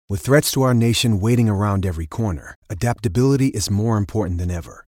With threats to our nation waiting around every corner, adaptability is more important than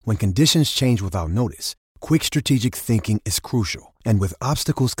ever. When conditions change without notice, quick strategic thinking is crucial. And with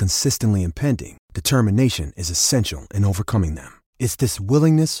obstacles consistently impending, determination is essential in overcoming them. It's this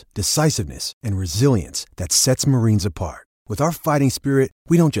willingness, decisiveness, and resilience that sets Marines apart. With our fighting spirit,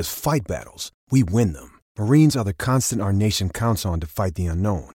 we don't just fight battles, we win them. Marines are the constant our nation counts on to fight the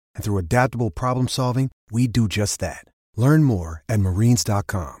unknown. And through adaptable problem solving, we do just that. Learn more at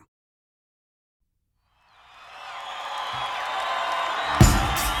marines.com.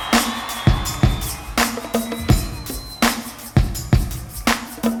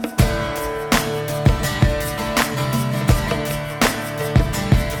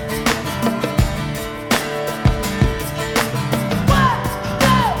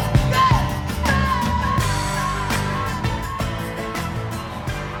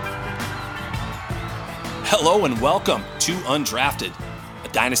 Hello and welcome to Undrafted, a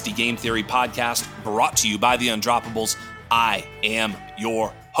Dynasty Game Theory podcast brought to you by the Undroppables. I am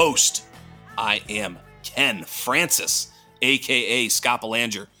your host. I am Ken Francis, a.k.a. Scott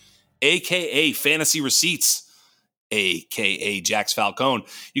Belanger, a.k.a. Fantasy Receipts, a.k.a. Jax Falcone.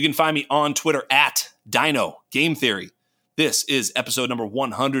 You can find me on Twitter at Dino Game Theory. This is episode number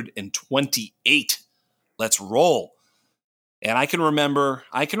 128. Let's roll. And I can remember,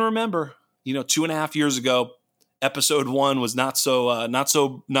 2.5 years ago, episode 1 was not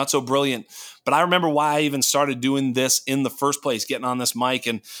so brilliant. But I remember why I even started doing this in the first place, getting on this mic.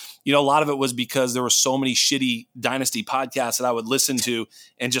 And, a lot of it was because there were so many shitty Dynasty podcasts that I would listen to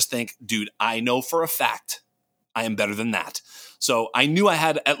and just think, dude, I know for a fact I am better than that. So I knew I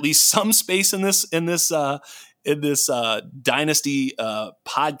had at least some space in this Dynasty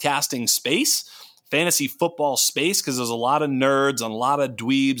podcasting space. Fantasy football space, because there's a lot of nerds and a lot of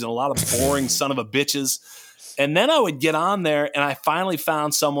dweebs and a lot of boring son of a bitches. And then I would get on there and I finally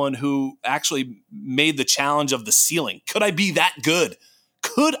found someone who actually made the challenge of the ceiling. Could I be that good?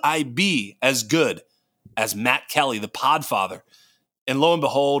 Could I be as good as Matt Kelly, the Podfather? And lo and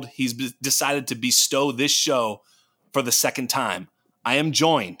behold, he's decided to bestow this show for the second time. I am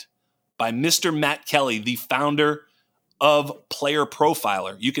joined by Mr. Matt Kelly, the founder of Player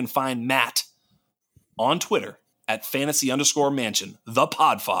Profiler. You can find Matt on Twitter at fantasy_mansion, the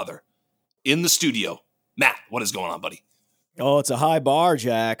Podfather, in the studio. Matt, what is going on, buddy? Oh, it's a high bar,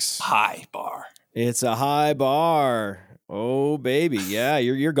 Jax. High bar. It's a high bar. Oh, baby. Yeah,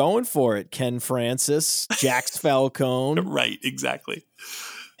 you're going for it, Ken Francis, Jax Falcone. Right, exactly.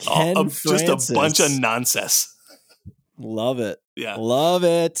 Just a bunch of nonsense. Love it. Yeah. Love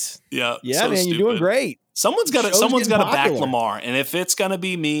it. Yeah. Yeah, so man, stupid. you're doing great. Someone's got to back Lamar, and if it's going to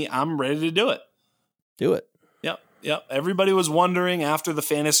be me, I'm ready to do it. Do it. Yep. Everybody was wondering after the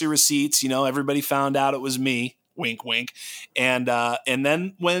fantasy receipts, everybody found out it was me. Wink, wink. And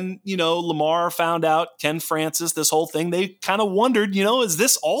then when, Lamar found out Ken Francis, this whole thing, they kind of wondered, is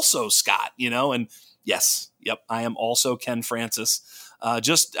this also Scott, and yes, yep, I am also Ken Francis,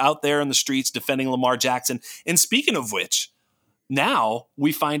 just out there in the streets defending Lamar Jackson. And speaking of which, now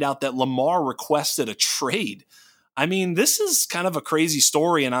we find out that Lamar requested a trade. I mean, this is kind of a crazy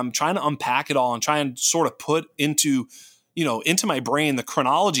story, and I'm trying to unpack it all and try and sort of put into my brain the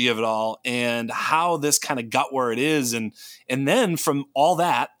chronology of it all and how this kind of got where it is. And then from all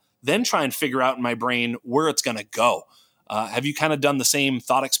that, then try and figure out in my brain where it's going to go. Have you kind of done the same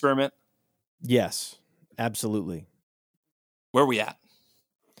thought experiment? Yes, absolutely. Where are we at?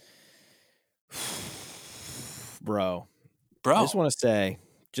 Bro. I just want to say,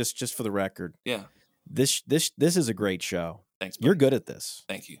 just for the record. Yeah. This is a great show. Thanks, buddy. You're good at this.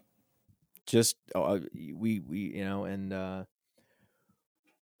 Thank you. Just we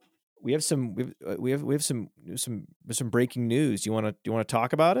have some breaking news. You want to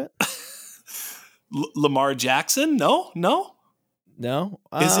talk about it? Lamar Jackson? No.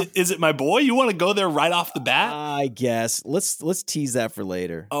 Is it my boy? You want to go there right off the bat? I guess let's tease that for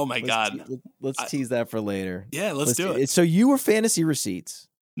later. Oh my God. Let's tease that for later. Yeah, let's do it. So you were Fantasy Receipts?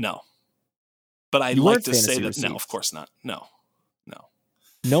 No. But I'd like to say that receipts. No, of course not. No.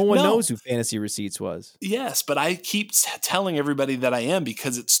 No one knows who Fantasy Receipts was. Yes, but I keep telling everybody that I am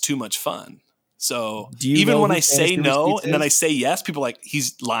because it's too much fun. So even when I say no and then I say yes, people are like,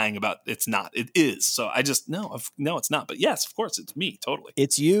 he's lying about it's not. It is. So I just, no, it's not. But yes, of course, it's me. Totally.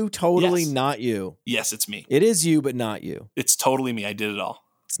 It's you, totally not you. Yes, it's me. It is you, but not you. It's totally me. I did it all.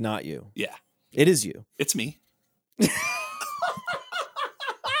 It's not you. Yeah. It is you. It's me.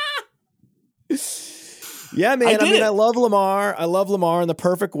 Yeah, man. I love Lamar. I love Lamar in the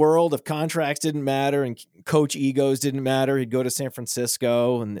perfect world. If contracts didn't matter and coach egos didn't matter, he'd go to San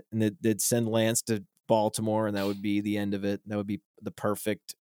Francisco and they'd send Lance to Baltimore, and that would be the end of it. That would be the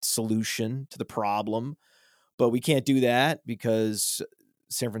perfect solution to the problem. But we can't do that because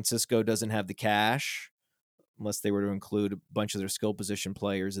San Francisco doesn't have the cash unless they were to include a bunch of their skill position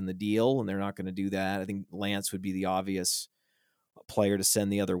players in the deal, and they're not going to do that. I think Lance would be the obvious player to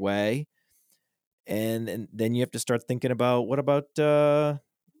send the other way. And then you have to start thinking about what about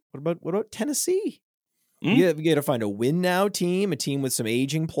Tennessee? You got to find a win now team, a team with some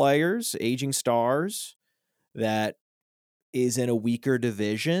aging players, aging stars that is in a weaker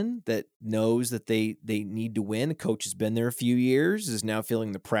division that knows that they need to win. The coach has been there a few years, is now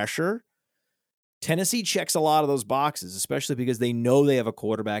feeling the pressure. Tennessee checks a lot of those boxes, especially because they know they have a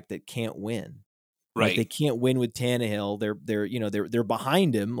quarterback that can't win. Right. Like they can't win with Tannehill. They're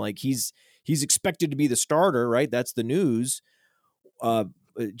behind him. Like he's expected to be the starter, right? That's the news.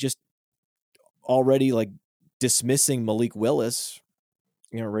 Just already like dismissing Malik Willis,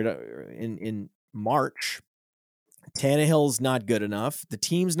 right in March. Tannehill's not good enough. The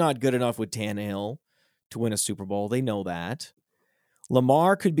team's not good enough with Tannehill to win a Super Bowl. They know that.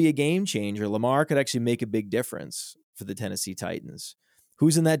 Lamar could be a game changer. Lamar could actually make a big difference for the Tennessee Titans.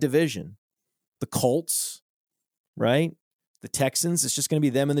 Who's in that division? The Colts, right? The Texans. It's just going to be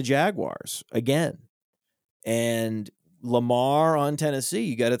them and the Jaguars again. And Lamar on Tennessee,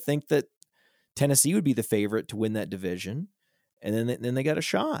 you got to think that Tennessee would be the favorite to win that division. And then they got a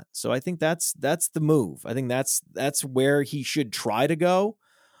shot. So I think that's the move. I think that's where he should try to go.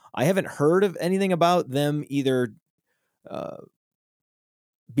 I haven't heard of anything about them either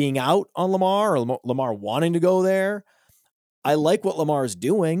being out on Lamar or Lamar wanting to go there. I like what Lamar is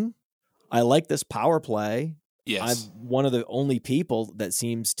doing. I like this power play. Yes. I'm one of the only people that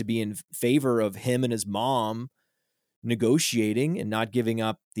seems to be in favor of him and his mom negotiating and not giving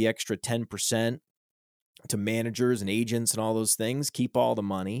up the extra 10% to managers and agents and all those things. Keep all the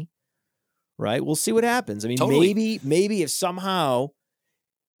money, right? We'll see what happens. I mean, totally. maybe if somehow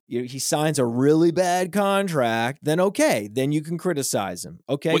he signs a really bad contract, then okay, then you can criticize him.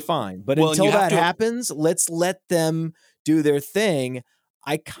 Okay, fine. But until that happens, let's let them do their thing.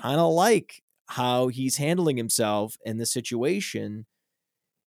 I kind of like how he's handling himself in this situation.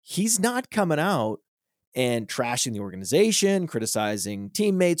 He's not coming out and trashing the organization, criticizing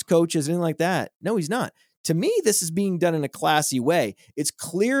teammates, coaches, anything like that. No, he's not. To me, this is being done in a classy way. It's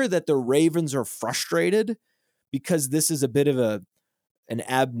clear that the Ravens are frustrated because this is a bit of an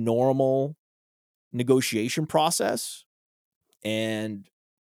abnormal negotiation process. And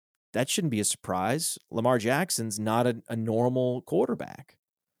that shouldn't be a surprise. Lamar Jackson's not a normal quarterback.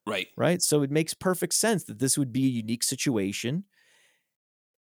 Right. So it makes perfect sense that this would be a unique situation.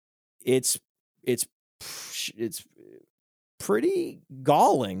 It's pretty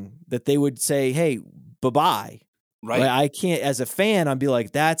galling that they would say, hey, bye-bye. Right. Like, I can't, as a fan, I'd be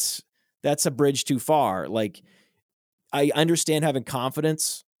like, that's a bridge too far. Like, I understand having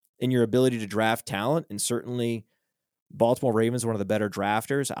confidence in your ability to draft talent, and certainly Baltimore Ravens are one of the better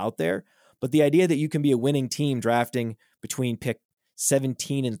drafters out there. But the idea that you can be a winning team drafting between pick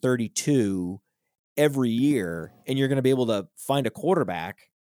 17 and 32 every year, and you're going to be able to find a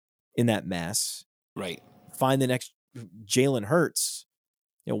quarterback in that mess. Right. Find the next Jalen Hurts.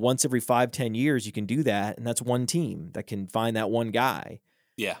 Once every 5-10 years, you can do that. And that's one team that can find that one guy.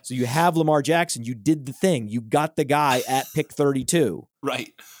 Yeah. So you have Lamar Jackson. You did the thing. You got the guy at pick 32.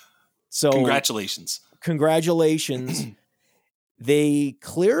 Right. So congratulations. They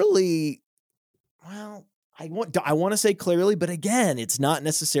clearly, well, I want to say clearly, but again, it's not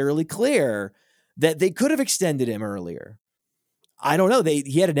necessarily clear that they could have extended him earlier. I don't know.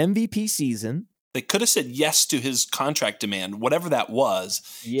 He had an MVP season. They could have said yes to his contract demand, whatever that was.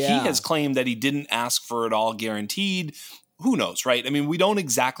 Yeah. He has claimed that he didn't ask for it all guaranteed. Who knows, right? I mean, we don't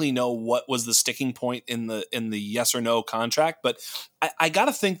exactly know what was the sticking point in the yes or no contract, but I got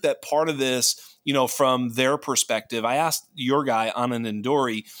to think that part of this, from their perspective, I asked your guy, Anand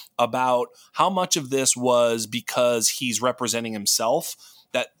Indori, about how much of this was because he's representing himself,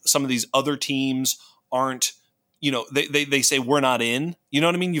 that some of these other teams aren't, they say we're not in. You know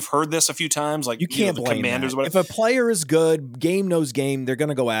what I mean? You've heard this a few times. Like, you can't the blame Commanders. That. If a player is good, game knows game, they're going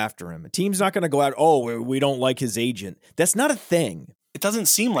to go after him. A team's not going to go out, we don't like his agent. That's not a thing. It doesn't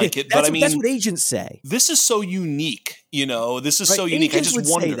seem like it, but I mean, that's what agents say. This is so unique. This is so unique. Agents I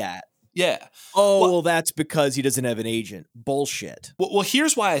just wonder. Say that. Yeah. Well, that's because he doesn't have an agent. Bullshit. Well,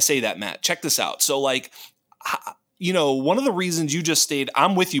 here's why I say that, Matt. Check this out. So, one of the reasons you just stated,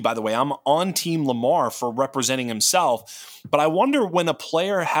 I'm with you, by the way. I'm on Team Lamar for representing himself. But I wonder, when a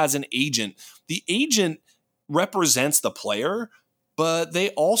player has an agent, the agent represents the player, but they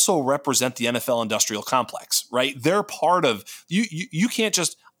also represent the NFL industrial complex, right? They're part of, you can't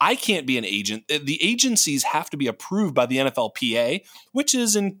just, I can't be an agent. The agencies have to be approved by the NFLPA, which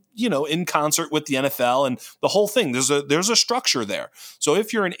is in concert with the NFL and the whole thing. There's a structure there. So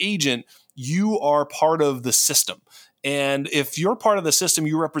if you're an agent, you are part of the system. And if you're part of the system,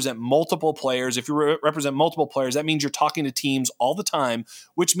 you represent multiple players. If you represent multiple players, that means you're talking to teams all the time,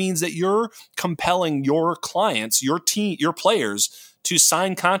 which means that you're compelling your clients, your team, your players to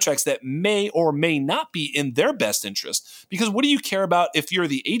sign contracts that may or may not be in their best interest. Because what do you care about if you're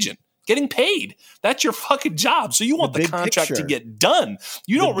the agent? Getting paid. That's your fucking job. So you want the contract picture to get done.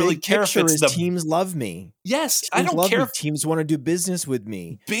 You don't really care if it's teams love me. Yes, teams I don't care if teams want to do business with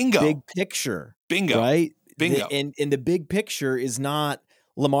me. Bingo. Big picture. Bingo. Right? Bingo. And the big picture is not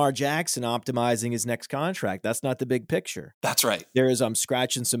Lamar Jackson optimizing his next contract. That's not the big picture. That's right. There is, I'm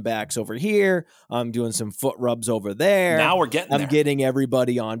scratching some backs over here. I'm doing some foot rubs over there. Now we're getting there. I'm getting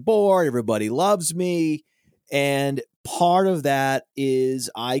everybody on board. Everybody loves me. And part of that is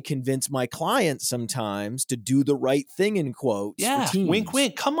I convince my clients sometimes to do the right thing, in quotes. Yeah, for teams. wink,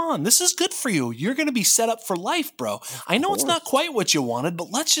 wink. Come on. This is good for you. You're going to be set up for life, bro. I know it's not quite what you wanted,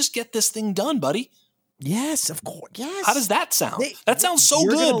 but let's just get this thing done, buddy. Yes, of course. Yes. How does that sound? That sounds so good.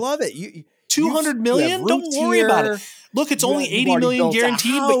 You're going to love it. 200 million? Don't worry about it. Look, it's only 80 million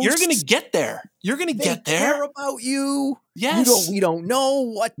guaranteed, but you're going to get there. You're going to get there. They care about you. Yes. We don't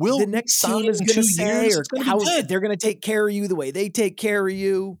know what the next team is going to say or how they're going to take care of you the way they take care of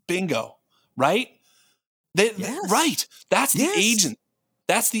you. Bingo. Right? Right. That's the agent.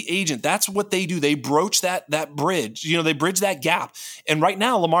 That's the agent. That's what they do. They broach that bridge. They bridge that gap. And right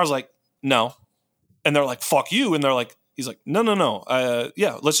now, Lamar's like, no. And they're like, fuck you. And he's like, no.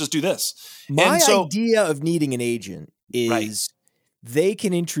 Yeah, let's just do this. My idea of needing an agent is they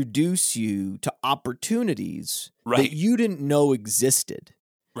can introduce you to opportunities that you didn't know existed.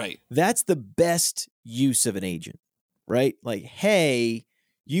 Right. That's the best use of an agent, right? Like, hey,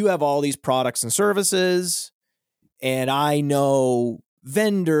 you have all these products and services, and I know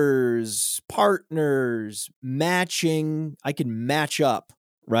vendors, partners, matching. I can match up,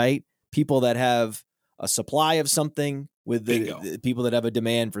 right? People that have a supply of something with the people that have a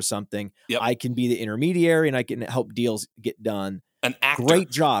demand for something. Yep. I can be the intermediary and I can help deals get done. An actor.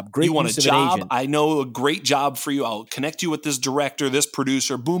 Great job. Great. You want use a of an job? agent. I know a great job for you. I'll connect you with this director, this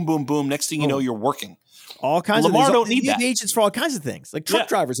producer. Boom, boom, boom. Next thing you know, you're working. All kinds Lamar of things. don't need you that. have agents for all kinds of things. Like truck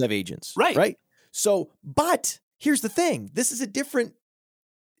drivers have agents. Right. So, but here's the thing. This is a different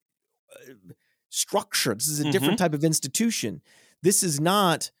structure. This is a different type of institution. This is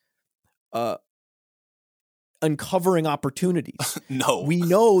not uncovering opportunities. No. We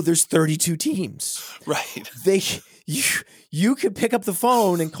know there's 32 teams. Right. You could pick up the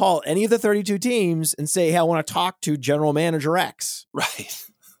phone and call any of the 32 teams and say, hey, I want to talk to General Manager X. Right.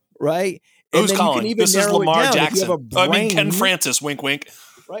 Right? Who's and then calling? You can even This is Lamar Jackson. Ken brain, Francis. Wink, wink.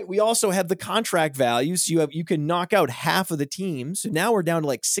 Right. We also have the contract values. So you can knock out half of the teams. So now we're down to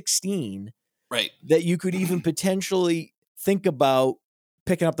like 16. Right. That you could even potentially think about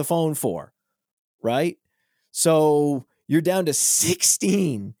picking up the phone for. Right. So you're down to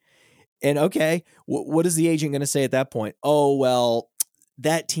 16. And okay, what is the agent going to say at that point? Oh, well,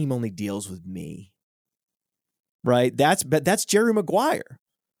 that team only deals with me. Right? That's Jerry Maguire.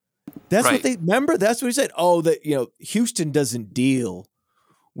 That's what they remember. That's what he said. Oh, that Houston doesn't deal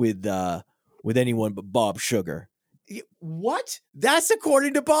with anyone but Bob Sugar. What? That's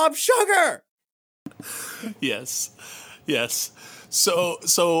according to Bob Sugar. Yes.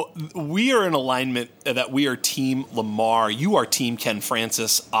 So we are in alignment that we are Team Lamar. You are Team Ken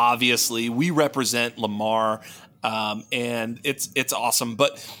Francis. Obviously, we represent Lamar, and it's awesome.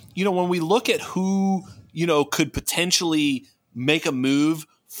 But when we look at who could potentially make a move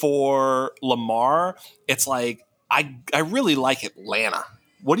for Lamar, it's like I really like Atlanta.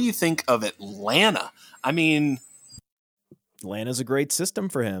 What do you think of Atlanta? I mean, Atlanta's a great system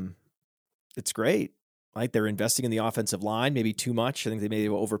for him. It's great. Like they're investing in the offensive line, maybe too much. I think they maybe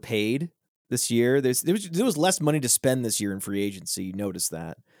overpaid this year. There was less money to spend this year in free agency. You notice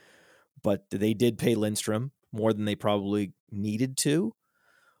that. But they did pay Lindstrom more than they probably needed to.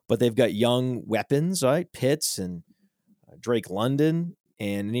 But they've got young weapons, right? Pitts and Drake London.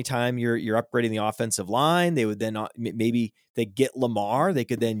 And anytime you're upgrading the offensive line, they would then maybe they get Lamar. They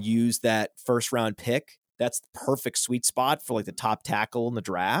could then use that first round pick. That's the perfect sweet spot for like the top tackle in the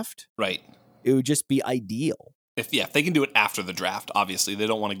draft. Right. It would just be ideal. If they can do it after the draft, obviously they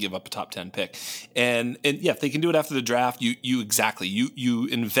don't want to give up a top 10 pick. And if they can do it after the draft, you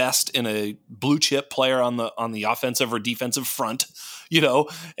invest in a blue chip player on the offensive or defensive front,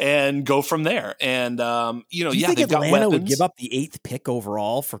 and go from there. And do you think they've got Atlanta weapons. would give up the 8th pick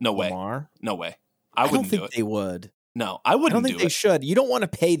overall for Lamar? No way. I wouldn't don't think do it. they would. No, I I wouldn't don't think do they it. should. You don't want to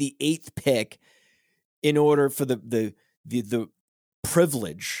pay the 8th pick in order for the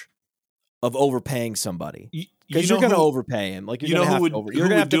privilege of overpaying somebody. You Because know you're going to who overpay him. Like, you know who you're going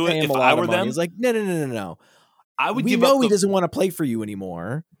to have to do pay it him if a I lot were of money. them? It's like, no. I would We give know up he doesn't want to play for you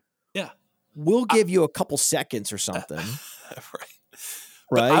anymore. Yeah. We'll give you a couple seconds or something.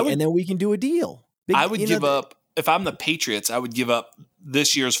 Right. Right? And then we can do a deal. I would give up, if I'm the Patriots, I would give up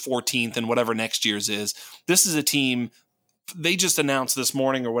this year's 14th and whatever next year's is. This is a team, they just announced this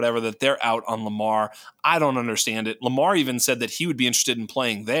morning or whatever that they're out on Lamar. I don't understand it. Lamar even said that he would be interested in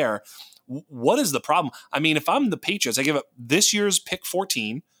playing there. What is the problem? I mean, if I'm the Patriots, I give up this year's pick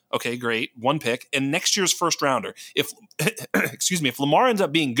 14. Okay, great. 1 pick. And next year's first rounder. If if Lamar ends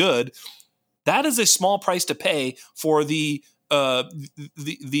up being good, that is a small price to pay for the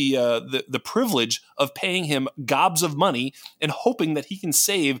privilege of paying him gobs of money and hoping that he can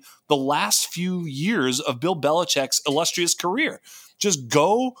save the last few years of Bill Belichick's illustrious career. Just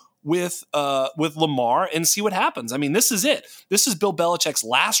go with Lamar and see what happens. I mean, this is it. This is Bill Belichick's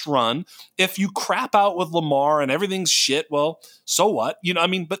last run. If you crap out with Lamar and everything's shit, well, so what?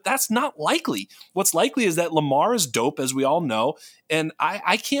 But that's not likely. What's likely is that Lamar is dope, as we all know. And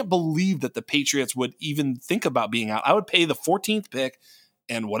I can't believe that the Patriots would even think about being out. I would pay the 14th pick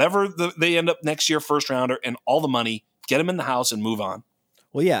and whatever they end up next year, first rounder, and all the money, get him in the house and move on.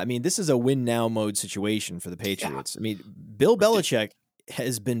 Well, yeah, I mean, this is a win now mode situation for the Patriots. Yeah. I mean, Bill Belichick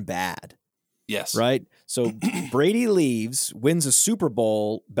has been bad. Yes. Right? So Brady leaves, wins a Super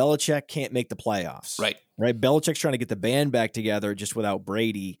Bowl, Belichick can't make the playoffs. Right. Belichick's trying to get the band back together just without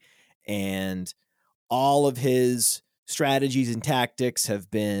Brady, and all of his strategies and tactics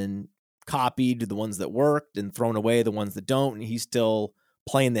have been copied, the ones that worked, and thrown away the ones that don't, and he's still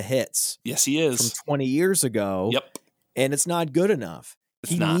playing the hits. Yes, he is. From 20 years ago. Yep. And it's not good enough.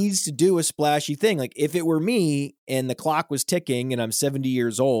 He needs to do a splashy thing. Like, if it were me and the clock was ticking and I'm 70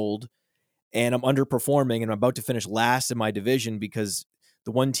 years old and I'm underperforming and I'm about to finish last in my division because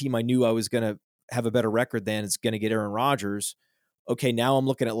the one team I knew I was going to have a better record than is going to get Aaron Rodgers. Okay, now I'm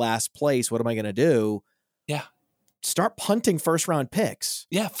looking at last place. What am I going to do? Yeah. Start punting first round picks.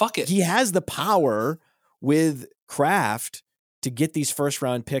 Yeah, fuck it. He has the power with Kraft to get these first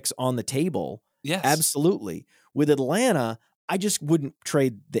round picks on the table. Yes. Absolutely. With Atlanta, I just wouldn't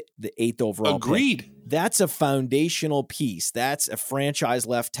trade the 8th overall Agreed. pick. That's a foundational piece. That's a franchise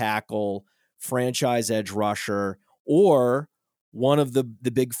left tackle, franchise edge rusher, or one of the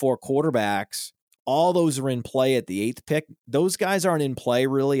big 4 quarterbacks. All those are in play at the 8th pick. Those guys aren't in play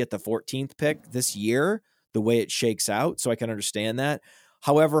really at the 14th pick this year, the way it shakes out. So I can understand that.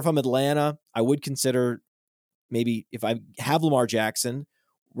 However, if I'm Atlanta, I would consider maybe if I have Lamar Jackson,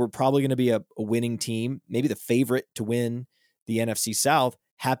 we're probably going to be a winning team, maybe the favorite to win the NFC South.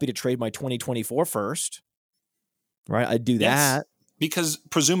 Happy to trade my 2024 first, right? I'd do that. Because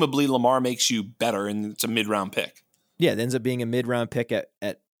presumably Lamar makes you better and it's a mid-round pick. Yeah, it ends up being a mid-round pick at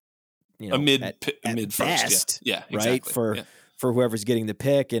mid best, yeah, right? Exactly. For whoever's getting the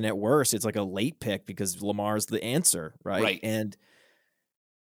pick, and at worst, it's like a late pick because Lamar's the answer, right? Right. And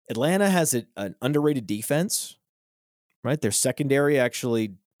Atlanta has an underrated defense, right? Their secondary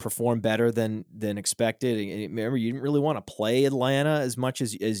actually performed better than expected. And remember, you didn't really want to play Atlanta as much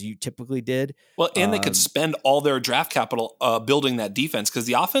as you typically did. Well, and they could spend all their draft capital building that defense because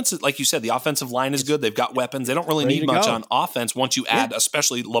the offense, like you said, the offensive line is good. They've got weapons. They don't really need much on offense once you add,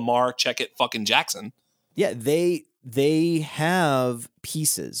 especially Lamar, Checkett, fucking Jackson. Yeah, they have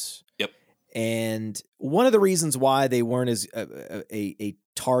pieces. Yep. And one of the reasons why they weren't as a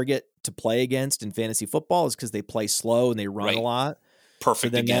target to play against in fantasy football is because they play slow and they run a lot.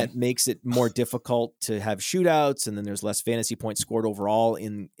 Perfect. So then that makes it more difficult to have shootouts, and then there's less fantasy points scored overall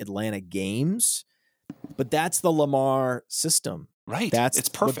in Atlanta games. But that's the Lamar system. Right. It's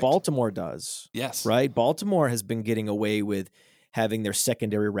perfect. What Baltimore does. Yes. Right? Baltimore has been getting away with having their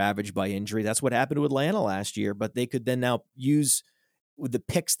secondary ravaged by injury. That's what happened to Atlanta last year, but they could then now use with the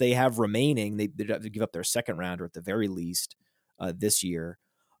picks they have remaining, they'd have to give up their second rounder at the very least this year.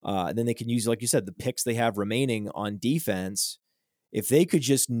 Then they can use, like you said, the picks they have remaining on defense. If they could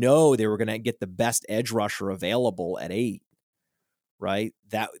just know they were going to get the best edge rusher available at 8, right?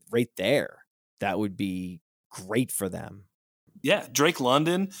 That right there, that would be great for them. Yeah, Drake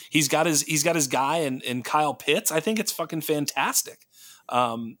London, he's got his guy in Kyle Pitts. I think it's fucking fantastic.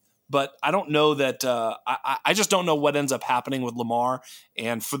 But I don't know that I just don't know what ends up happening with Lamar.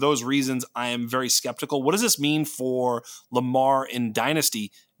 And for those reasons, I am very skeptical. What does this mean for Lamar in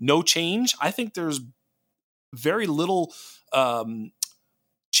Dynasty? No change. I think there's very little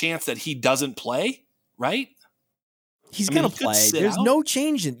chance that he doesn't play, right? He's going to play. There's no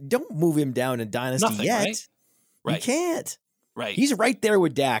change. Don't move him down in Dynasty yet. Right? Right. You can't. Right. He's right there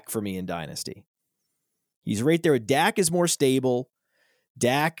with Dak for me in Dynasty. He's right there. Dak is more stable.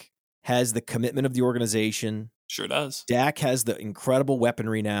 Dak has the commitment of the organization. Sure does. Dak has the incredible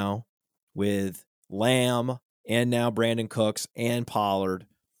weaponry now with Lamb and now Brandon Cooks and Pollard.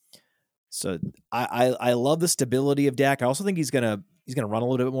 So I love the stability of Dak. I also think he's gonna run a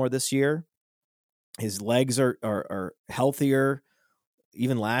little bit more this year. His legs are healthier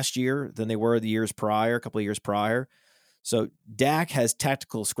even last year than they were a couple of years prior. So Dak has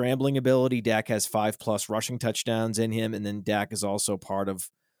tactical scrambling ability. Dak has 5+ rushing touchdowns in him. And then Dak is also part of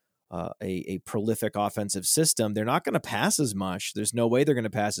a prolific offensive system. They're not going to pass as much. There's no way they're going to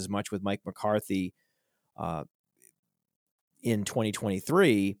pass as much with Mike McCarthy in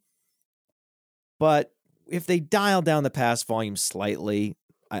 2023. But if they dial down the pass volume slightly,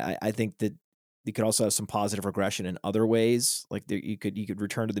 I think that you could also have some positive regression in other ways. Like you could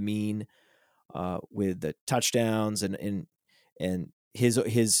return to the mean with the touchdowns and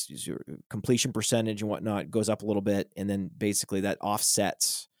his completion percentage and whatnot goes up a little bit, and then basically that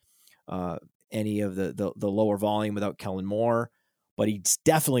offsets any of the lower volume without Kellen Moore. But he's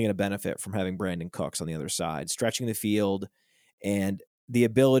definitely going to benefit from having Brandon Cooks on the other side, stretching the field, and the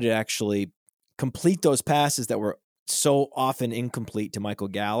ability to actually complete those passes that were so often incomplete to Michael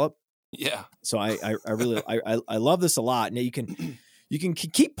Gallup. Yeah. So I really I love this a lot. Now you can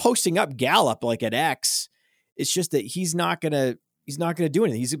keep posting up Gallup like at X. It's just that he's not gonna do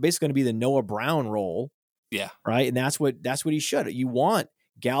anything. He's basically gonna be the Noah Brown role. Yeah. Right. And that's what he should. You want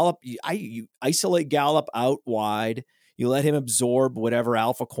Gallup. You isolate Gallup out wide. You let him absorb whatever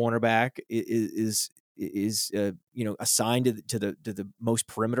alpha cornerback is assigned to the most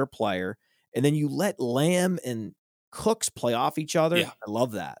perimeter player, and then you let Lamb and Cooks play off each other. Yeah. I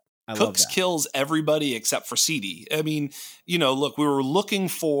love that. Cooks kills everybody except for CD. I mean, look, we were looking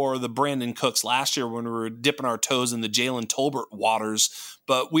for the Brandon Cooks last year when we were dipping our toes in the Jalen Tolbert waters,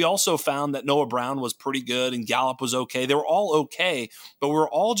 but we also found that Noah Brown was pretty good and Gallup was okay. They were all okay, but we were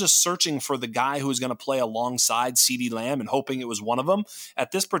all just searching for the guy who was going to play alongside CD Lamb and hoping it was one of them.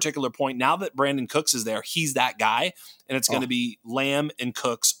 At this particular point, now that Brandon Cooks is there, he's that guy, and it's going to be Lamb and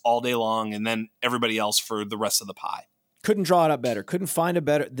Cooks all day long, and then everybody else for the rest of the pie. Couldn't draw it up better. Couldn't find a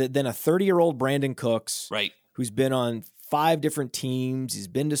better than a 30-year-old Brandon Cooks, right? Who's been on 5 different teams. He's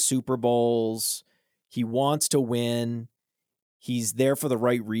been to Super Bowls. He wants to win. He's there for the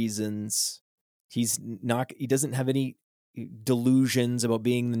right reasons. He doesn't have any delusions about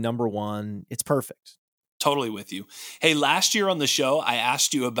being the number one. It's perfect. Totally with you. Hey, last year on the show, I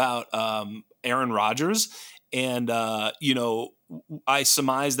asked you about Aaron Rodgers, and I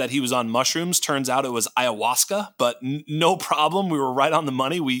surmised that he was on mushrooms. Turns out it was ayahuasca, but no problem. We were right on the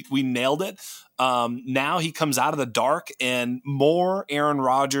money. We nailed it. Now he comes out of the dark, and more Aaron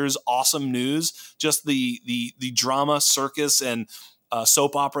Rodgers awesome news. Just the drama, circus, and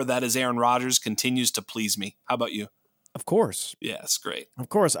soap opera that is Aaron Rodgers continues to please me. How about you? Of course. Yeah, it's great. Of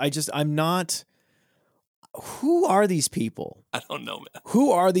course. I'm not. Who are these people? I don't know, man.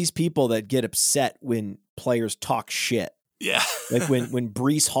 Who are these people that get upset when players talk shit? Yeah. Like when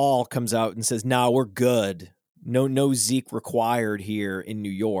Breece Hall comes out and says, "No, we're good. No Zeke required here in New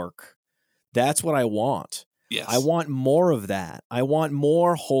York." That's what I want. Yes. I want more of that. I want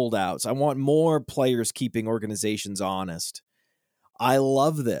more holdouts. I want more players keeping organizations honest. I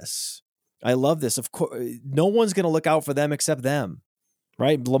love this. Of course, no one's going to look out for them except them.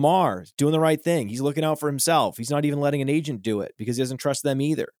 Right? Lamar is doing the right thing. He's looking out for himself. He's not even letting an agent do it because he doesn't trust them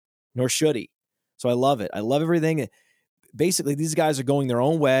either, nor should he. So I love it. I love everything. Basically, these guys are going their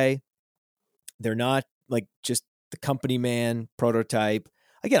own way. They're not like just the company man prototype.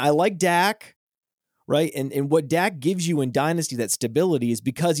 Again, I like Dak, right? And what Dak gives you in Dynasty, that stability, is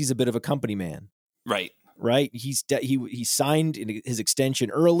because he's a bit of a company man. Right. Right. He signed his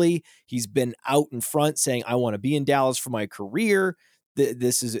extension early. He's been out in front saying, "I want to be in Dallas for my career."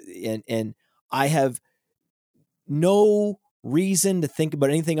 This is, and I have no reason to think about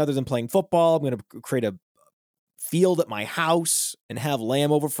anything other than playing football. I'm going to create a field at my house and have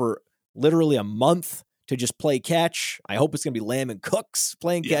Lamb over for literally a month to just play catch. I hope it's going to be Lamb and Cooks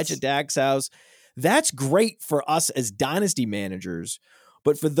playing catch at Dak's house. That's great for us as dynasty managers.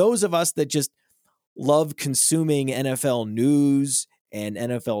 But for those of us that just love consuming NFL news and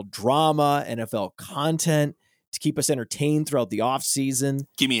NFL drama, NFL content, to keep us entertained throughout the offseason.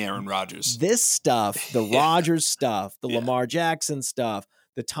 Give me Aaron Rodgers. This stuff, the Rodgers stuff, the Lamar Jackson stuff,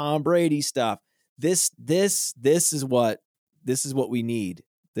 the Tom Brady stuff. This is what we need.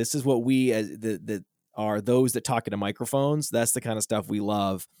 This is what we as that are those that talk into microphones. That's the kind of stuff we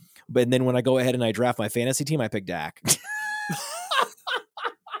love. But then when I go ahead and I draft my fantasy team, I pick Dak.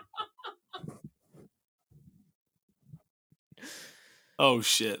 Oh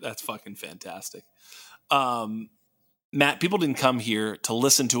shit, that's fucking fantastic. Matt, people didn't come here to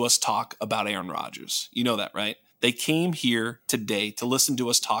listen to us talk about Aaron Rodgers. You know that, right? They came here today to listen to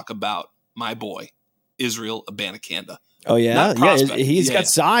us talk about my boy, Israel Abanikanda. Oh yeah, Not prospect. He's got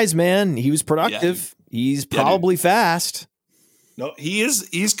size, man. He was productive. He's probably fast. No,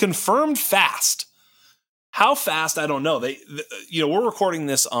 he's confirmed fast. How fast, I don't know. We're recording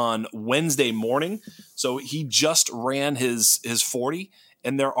this on Wednesday morning, so he just ran his 40,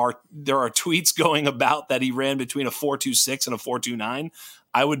 and there are tweets going about that he ran between a 4.26 and a 4.29.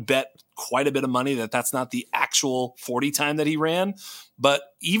 I would bet quite a bit of money that that's not the actual 40 time that he ran, but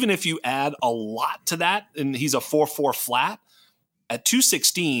even if you add a lot to that, and he's a 4.4 flat at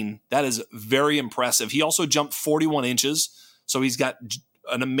 216, that is very impressive. He also jumped 41 inches, so he's got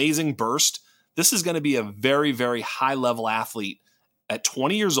an amazing burst. This is going to be a very, very high-level athlete at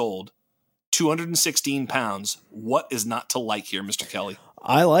 20 years old, 216 pounds. What is not to like here, Mr. Kelly?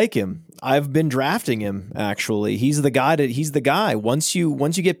 I like him. I've been drafting him, actually. He's the guy. Once you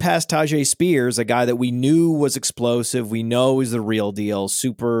get past Tajay Spears, a guy that we knew was explosive, we know is the real deal,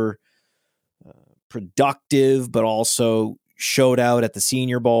 super productive, but also showed out at the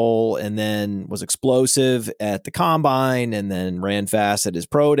Senior Bowl and then was explosive at the Combine and then ran fast at his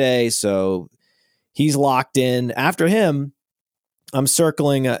pro day. So he's locked in. After him, I'm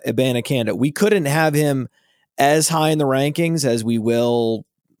circling Abanikanda. We couldn't have him as high in the rankings as we will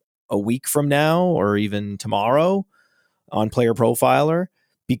a week from now or even tomorrow on Player Profiler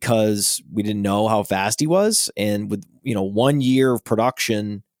because we didn't know how fast he was. And with 1 year of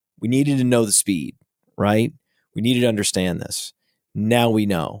production, we needed to know the speed, right? We needed to understand this. Now we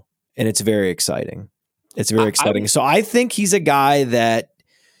know, and it's very exciting. It's very exciting. So I think he's a guy that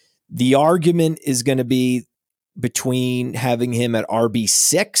the argument is going to be between having him at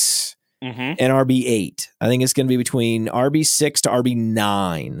RB6 and RB8. I think it's going to be between RB6 to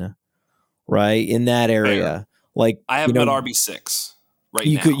RB9, right? In that area. Fair. Like I have him at RB6 right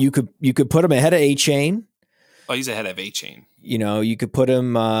now. You could put him ahead of A-Chain. Oh, he's ahead of A-Chain. You could put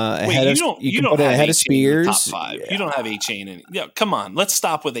him ahead of Spears. Top 5. Yeah. You don't have A-Chain in it. Yeah, come on. Let's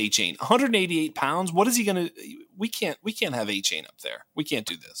stop with A-Chain. 188 pounds. What is he going to? We can't have A-Chain up there. We can't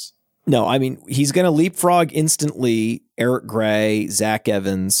do this. No, I mean he's going to leapfrog instantly Eric Gray, Zach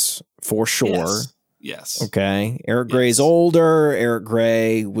Evans for sure. Yes. Okay. Eric Gray's older. Eric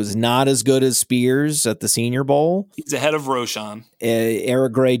Gray was not as good as Spears at the Senior Bowl. He's ahead of Roshan.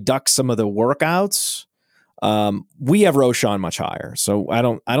 Eric Gray ducked some of the workouts. We have Roshan much higher, so I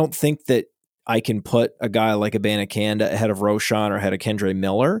don't think that I can put a guy like Abanikanda ahead of Roshan or ahead of Kendre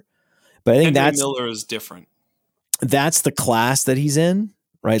Miller. But I think Miller is different. That's the class that he's in,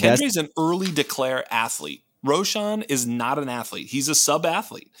 right? Kendre's an early declare athlete. Roshan is not an athlete. He's a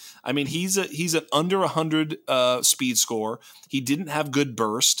sub-athlete. I mean, he's an under 100 speed score. He didn't have good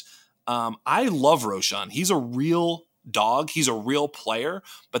burst. I love Roshan. He's a real dog. He's a real player,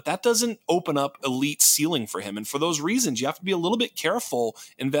 but that doesn't open up elite ceiling for him. And for those reasons, you have to be a little bit careful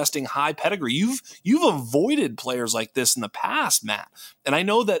investing high pedigree. You've avoided players like this in the past, Matt. And I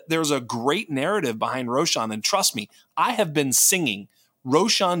know that there's a great narrative behind Roshan. And trust me, I have been singing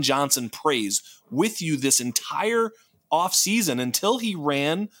Roshan Johnson praise with you this entire offseason until he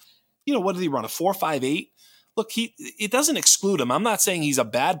ran, what did he run? A 4.58? Look, it doesn't exclude him. I'm not saying he's a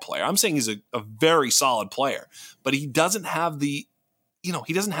bad player. I'm saying he's a very solid player, but he doesn't have the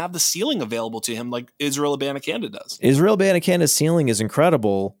ceiling available to him like Israel Abanikanda does. Israel Abanikanda's ceiling is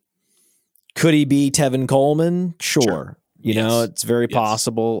incredible. Could he be Tevin Coleman? Sure. It's very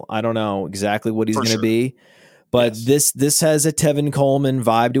possible. I don't know exactly what he's going to be. But this has a Tevin Coleman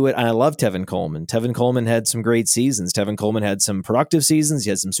vibe to it. And I love Tevin Coleman. Tevin Coleman had some great seasons. Tevin Coleman had some productive seasons. He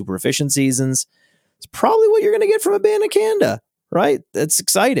had some super efficient seasons. It's probably what you're going to get from Abanikanda, right? That's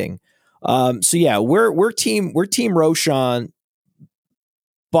exciting. So yeah, we're team Roshan,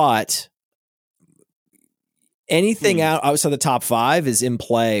 but anything outside the top 5 is in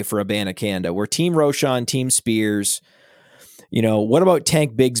play for Abanikanda. We're team Roshan, team Spears. What about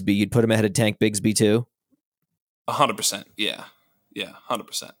Tank Bigsby? You'd put him ahead of Tank Bigsby too? 100%. Yeah.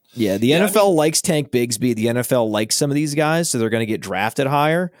 100%. Yeah. The NFL likes Tank Bigsby. The NFL likes some of these guys, so they're going to get drafted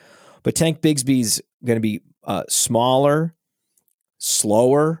higher. But Tank Bigsby's going to be smaller,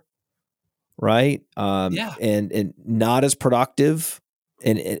 slower, right? And not as productive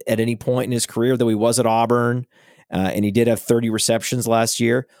at any point in his career, though he was at Auburn, and he did have 30 receptions last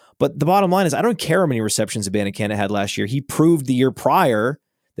year. But the bottom line is, I don't care how many receptions Abanikanda had last year. He proved the year prior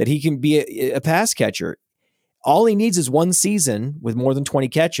that he can be a pass catcher. All he needs is one season with more than 20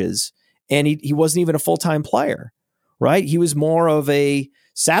 catches, and he wasn't even a full-time player, right? He was more of a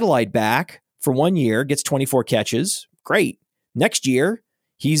satellite back for 1 year, gets 24 catches. Great. Next year,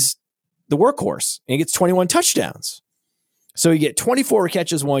 he's the workhorse and he gets 21 touchdowns. So you get 24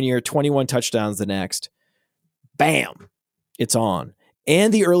 catches one year, 21 touchdowns the next. Bam, it's on.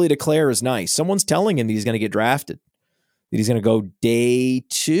 And the early declare is nice. Someone's telling him that he's going to get drafted, that he's going to go day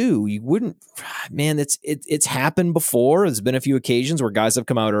 2. You wouldn't, man, it's happened before. There's been a few occasions where guys have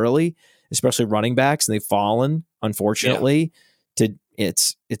come out early, especially running backs, and they've fallen, unfortunately.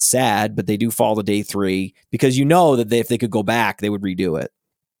 It's sad, but they do fall to day 3 because you know that if they could go back, they would redo it.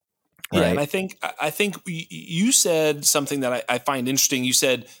 Yeah, right? and I think you said something that I find interesting. You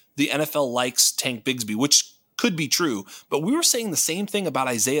said the NFL likes Tank Bigsby, which could be true, but we were saying the same thing about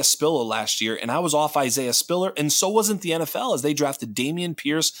Isaiah Spiller last year, and I was off Isaiah Spiller, and so wasn't the NFL as they drafted Dameon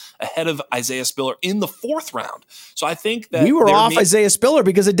Pierce ahead of Isaiah Spiller in the 4th round. So I think that we were off Isaiah Spiller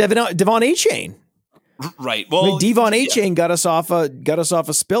because of Devon Achane. Right. Well, Devon Achane got us off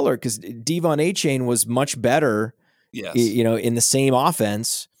a Spiller because Devon Achane was much better, yes, in the same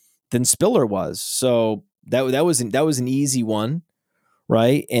offense than Spiller was. So that was an easy one,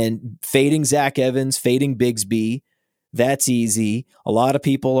 right? And fading Zach Evans, fading Bigsby, that's easy. A lot of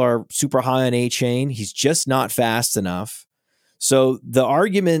people are super high on Achane. He's just not fast enough. So the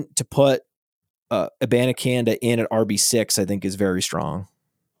argument to put Abanikanda in at RB6, I think, is very strong.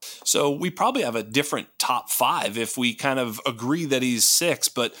 So we probably have a different top 5 if we kind of agree that he's 6,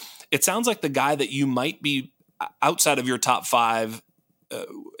 but it sounds like the guy that you might be outside of your top 5.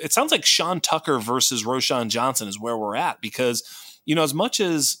 It sounds like Sean Tucker versus Roschon Johnson is where we're at because, as much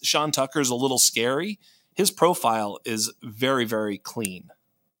as Sean Tucker is a little scary, his profile is very, very clean.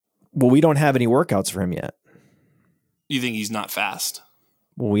 Well, we don't have any workouts for him yet. You think he's not fast?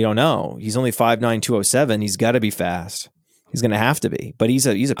 Well, we don't know. He's only 5'9", 207. He's got to be fast. He's going to have to be, but he's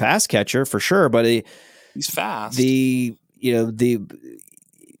a pass catcher for sure. But he's fast. Is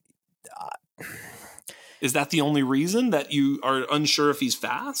that the only reason that you are unsure if he's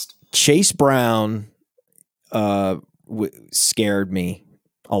fast? Chase Brown scared me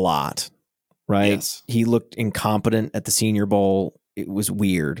a lot. Right? Yes. He looked incompetent at the Senior Bowl. It was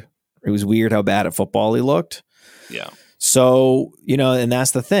weird. It was weird how bad at football he looked. Yeah. So, and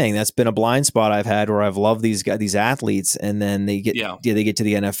that's the thing. That's been a blind spot I've had where I've loved these athletes, and then they get to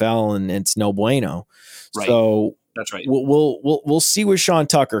the NFL and it's no bueno. Right. So that's right. We'll see with Sean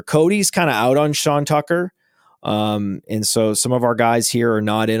Tucker. Cody's kind of out on Sean Tucker. And so some of our guys here are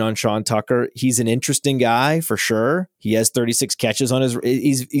not in on Sean Tucker. He's an interesting guy for sure. He has 36 catches on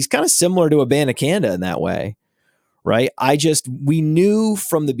he's kind of similar to Abanikanda in that way. Right. We knew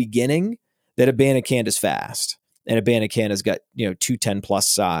from the beginning that Abanikanda's fast. And Abanikanda's got 210 plus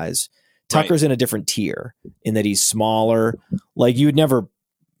size. Tucker's in a different tier in that he's smaller. Like you would never.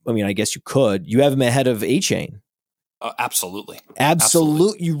 I mean, I guess you could. You have him ahead of Achane. Absolutely.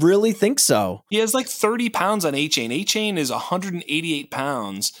 You really think so? He has like 30 pounds on Achane. Achane is 188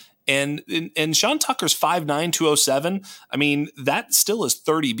 pounds, and Sean Tucker's 5'9", 207. I mean, that still is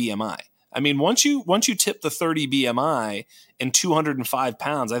 30 BMI. I mean, once you tip the 30 BMI and 205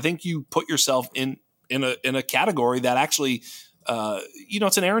 pounds, I think you put yourself in a category that actually,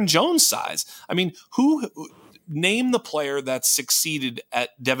 it's an Aaron Jones size. I mean, name the player that's succeeded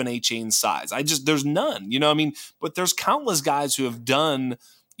at Devon Achane's size? There's none, but there's countless guys who have done,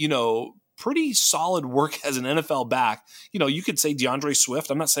 pretty solid work as an NFL back. You could say DeAndre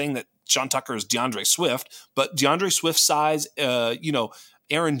Swift. I'm not saying that Sean Tucker is DeAndre Swift, but DeAndre Swift size,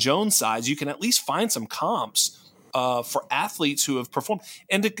 Aaron Jones size, you can at least find some comps for athletes who have performed.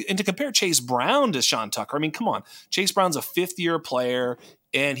 And to compare Chase Brown to Sean Tucker, I mean, come on. Chase Brown's a 5th-year player,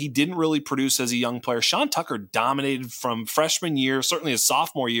 and he didn't really produce as a young player. Sean Tucker dominated from freshman year. Certainly his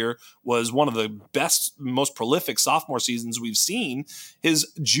sophomore year was one of the best, most prolific sophomore seasons we've seen.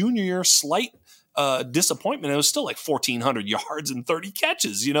 His junior year, slight disappointment. It was still like 1,400 yards and 30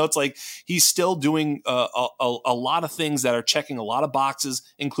 catches. It's like he's still doing a lot of things that are checking a lot of boxes,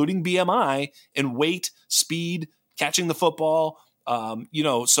 including BMI and weight, speed, catching the football.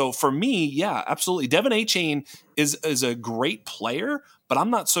 So for me, yeah, absolutely. Devon Achane is a great player, but I'm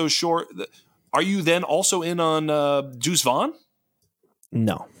not so sure. Are you then also in on Deuce Vaughn?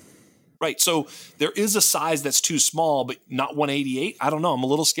 No. Right. So there is a size that's too small, but not 188. I don't know. I'm a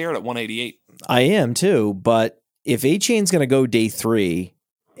little scared at 188. I am too. But if Achane's going to go day 3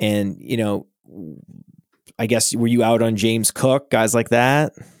 and, I guess, were you out on James Cook, guys like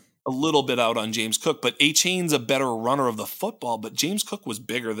that? A little bit out on James Cook, but Achane's a better runner of the football, but James Cook was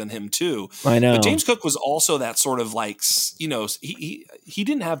bigger than him too. I know. But James Cook was also that sort of like, he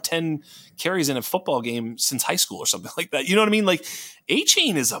didn't have 10 carries in a football game since high school or something like that. You know what I mean? Like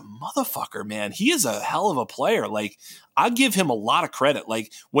Achane is a motherfucker, man. He is a hell of a player. Like I give him a lot of credit.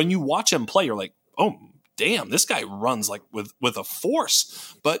 Like when you watch him play, you're like, oh, damn, this guy runs like with a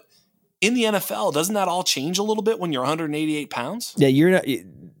force. But in the NFL, doesn't that all change a little bit when you're 188 pounds? Yeah, you're not.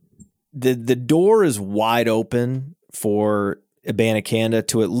 The door is wide open for Abanikanda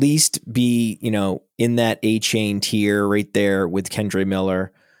to at least be, in that A-chain tier right there with Kendre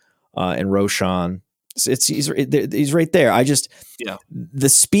Miller and Roschon. He's right there. The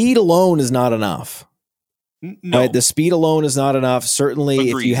speed alone is not enough. No. Right? The speed alone is not enough. Certainly,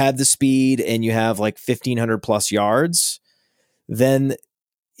 Agreed. if you have the speed and you have like 1,500 plus yards, then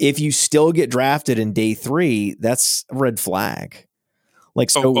if you still get drafted in day 3, that's a red flag. Like,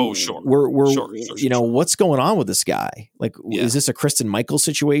 so sure. Sure. What's going on with this guy? Like, is this a Kristen Michaels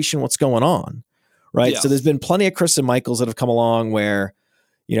situation? What's going on? Right. Yeah. So there's been plenty of Kristen Michaels that have come along where,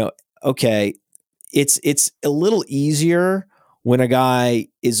 okay, it's a little easier when a guy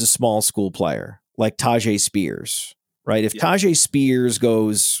is a small school player like Tajay Spears, right? If Tajay Spears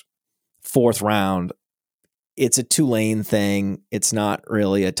goes 4th round, it's a Tulane thing. It's not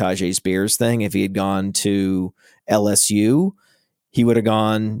really a Tajay Spears thing. If he had gone to LSU, he would have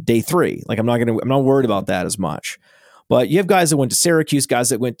gone day 3. Like, I'm not worried about that as much. But you have guys that went to Syracuse, guys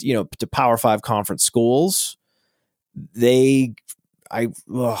that went, to Power 5 conference schools. Think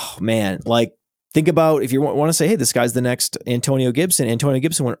about if you want to say, hey, this guy's the next Antonio Gibson. Antonio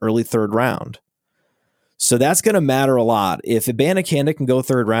Gibson went early 3rd round. So that's going to matter a lot. If Abanikanda can go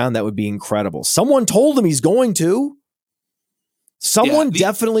 3rd round, that would be incredible. Someone told him he's going to. Someone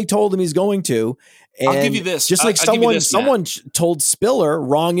definitely told him he's going to. And I'll give you this. Just like someone told Spiller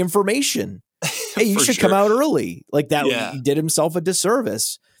wrong information. Hey, you should come out early. Like that, he did himself a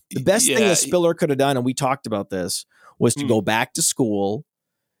disservice. The best thing that Spiller could have done, and we talked about this, was to go back to school,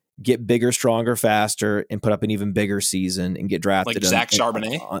 get bigger, stronger, faster, and put up an even bigger season and get drafted. Like Zach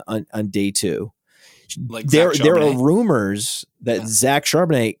Charbonnet on day 2. Like there are rumors that Zach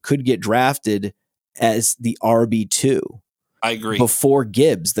Charbonnet could get drafted as the RB2. I agree. Before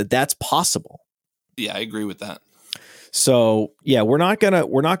Gibbs, that's possible. Yeah, I agree with that. So yeah, we're not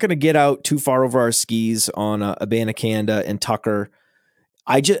gonna get out too far over our skis on Abanikanda and Tucker.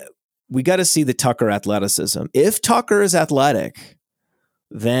 We got to see the Tucker athleticism. If Tucker is athletic,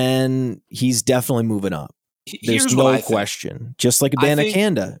 then he's definitely moving up. There's no question. Just like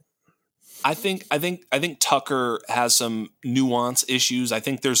Abanikanda. I think Tucker has some nuance issues. I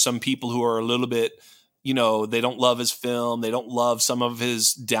think there's some people who are a little bit, they don't love his film. They don't love some of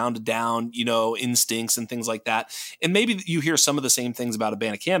his down to down, instincts and things like that. And maybe you hear some of the same things about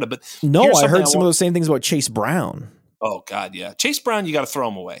Abanikanda, but no, I heard some of those same things about Chase Brown. Oh God. Yeah. Chase Brown, you got to throw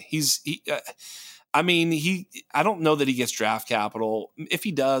him away. I don't know that he gets draft capital. If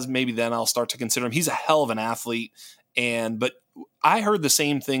he does, maybe then I'll start to consider him. He's a hell of an athlete. But I heard the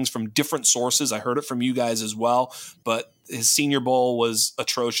same things from different sources. I heard it from you guys as well, but his Senior Bowl was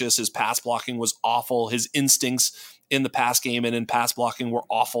atrocious. His pass blocking was awful. His instincts in the pass game and in pass blocking were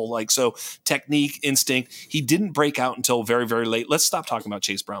awful. Technique, instinct, he didn't break out until very, very late. Let's stop talking about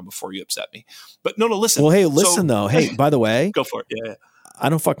Chase Brown before you upset me. But no, listen. Well, hey, listen though. Hey, by the way, go for it. Yeah. I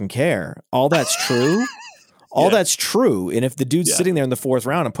don't fucking care. All that's true. That's true. And if the dude's sitting there in the 4th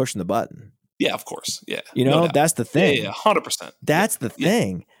round, I'm pushing the button. Yeah, of course. Yeah. That's the thing. Yeah, 100%. That's the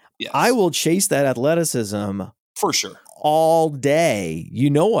thing. Yes. I will chase that athleticism for sure all day. I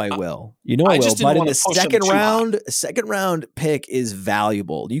will. I will. But in the second round pick is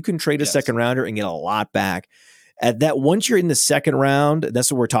valuable. You can trade a second rounder and get a lot back. At that, once you're in the 2nd round,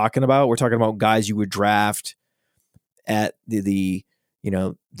 that's what we're talking about. We're talking about guys you would draft at the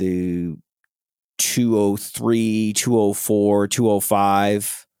 203, 204,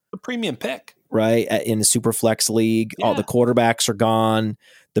 205. The premium pick. Right? In the super flex league, all the quarterbacks are gone.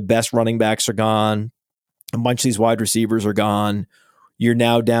 The best running backs are gone. A bunch of these wide receivers are gone. You're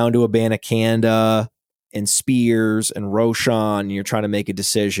now down to Abanikanda and Spears and Roschon. And you're trying to make a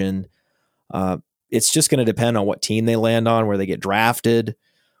decision. It's just going to depend on what team they land on, where they get drafted.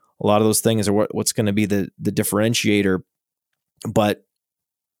 A lot of those things are what's going to be the differentiator. But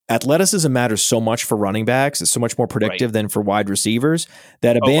athleticism matters so much for running backs. It's so much more predictive than for wide receivers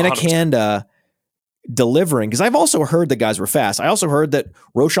that Abanikanda delivering. Because I've also heard that guys were fast. I also heard that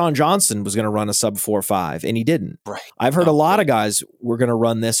Roschon Johnson was going to run a sub 4.5 and he didn't. Right. I've heard a lot of guys were going to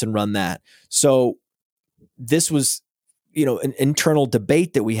run this and run that. So this was, an internal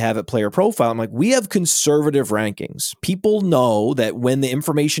debate that we have at Player Profile. I'm like, we have conservative rankings. People know that when the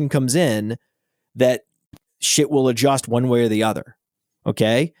information comes in, that shit will adjust one way or the other.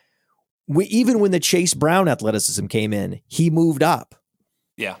 Okay. Even when the Chase Brown athleticism came in, he moved up.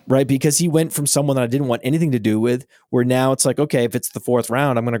 Yeah. Right. Because he went from someone that I didn't want anything to do with, where now it's like, okay, if it's the 4th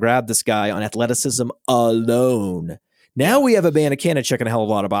round, I'm going to grab this guy on athleticism alone. Now we have Abanikanda checking a hell of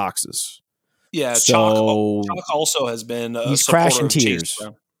a lot of boxes. Yeah, So Chalk also has been a he's supporter crashing of Chase tears.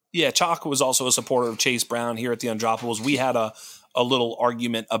 Brown. Yeah, Chalk was also a supporter of Chase Brown here at the Undroppables. We had a little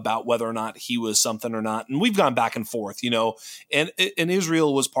argument about whether or not he was something or not, and we've gone back and forth, and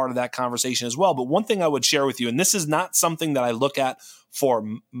Israel was part of that conversation as well. But one thing I would share with you, and this is not something that I look at for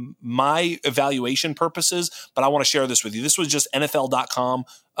my evaluation purposes, but I want to share this with you. This was just NFL.com.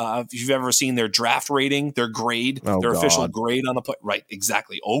 If you've ever seen their draft rating, their grade, their official grade on the play. Right,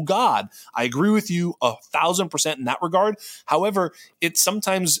 exactly. Oh, God. I agree with you 1,000% in that regard. However, it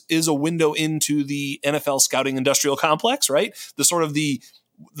sometimes is a window into the NFL scouting industrial complex, right? The sort of the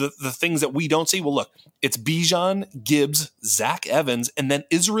things that we don't see. Well, look, it's Bijan, Gibbs, Zach Evans, and then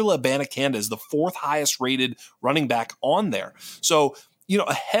Israel Abanikanda is the fourth highest rated running back on there. So,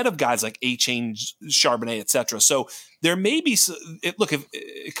 ahead of guys like A-Chain, Charbonnet, et cetera. So there may be, look, if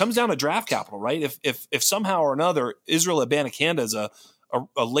it comes down to draft capital, right? If somehow or another Israel Abanikanda is a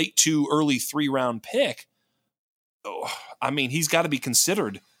late 2, early 3-round pick, he's got to be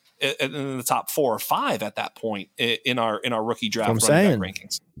considered in the top 4 or 5 at that point in our rookie draft running back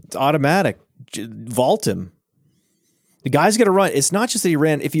rankings. It's automatic. Vault him. The guy's going to run. It's not just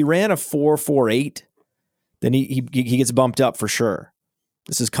that if he ran a 4.48, then he gets bumped up for sure.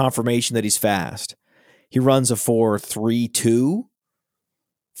 This is confirmation that he's fast. He runs a 4.32,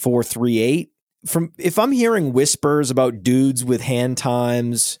 4.38. If I'm hearing whispers about dudes with hand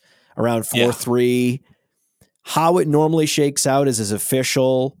times around 4.3, how it normally shakes out is his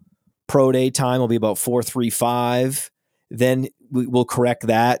official pro day time will be about 4.35. Then we'll correct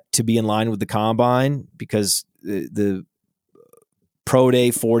that to be in line with the combine because the pro day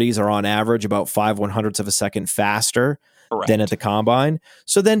 40s are on average about 5/100ths of a second faster than at the combine.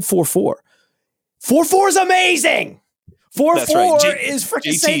 So then 4.4. 4.4 is amazing. 4.4 is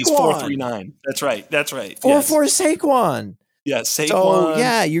freaking JT's Saquon. 4.39. That's right. 4.4 is Saquon. Yeah, Saquon. So,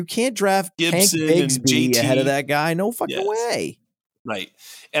 yeah, you can't draft Gibson Hank Bigsby and JT ahead of that guy. No fucking way. Right.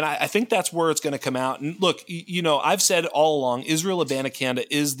 And I think that's where it's going to come out. And look, I've said all along, Israel Abanikanda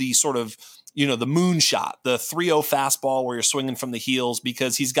is the sort of, the moonshot, the 3.0 fastball where you're swinging from the heels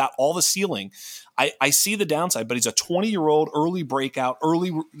because he's got all the ceiling. I see the downside, but he's a 20-year-old early breakout,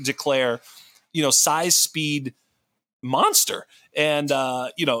 early declare, size, speed monster. And,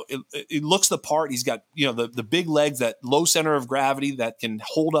 it looks the part. He's got, the big legs, that low center of gravity that can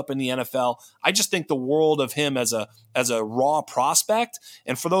hold up in the NFL. I just think the world of him as a raw prospect.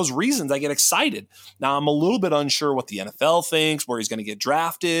 And for those reasons, I get excited. Now, I'm a little bit unsure what the NFL thinks, where he's going to get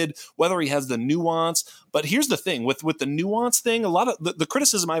drafted, whether he has the nuance. But here's the thing with the nuance thing, a lot of the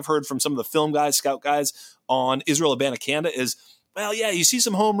criticism I've heard from some of the film guys, scout guys on Israel Abanikanda is, well, yeah, you see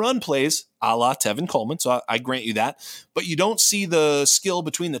some home run plays, a la Tevin Coleman, so I grant you that. But you don't see the skill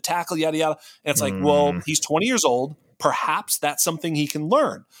between the tackle, yada, yada. And it's like, well, he's 20 years old. Perhaps that's something he can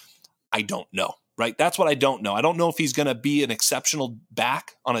learn. I don't know, right? That's what I don't know. I don't know if he's going to be an exceptional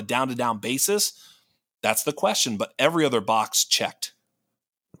back on a down-to-down basis. That's the question. But every other box checked.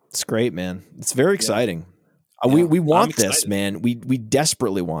 It's great, man. It's very exciting. Yeah. We want this, man. We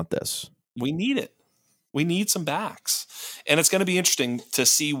desperately want this. We need it. We need some backs, and it's going to be interesting to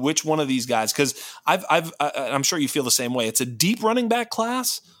see which one of these guys. Because I'm sure you feel the same way. It's a deep running back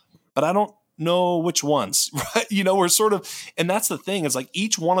class, but I don't know which ones. Right? We're sort of, and that's the thing. It's like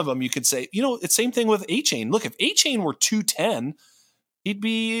each one of them, you could say, it's same thing with A-Chain. Look, if A-Chain were 210, he'd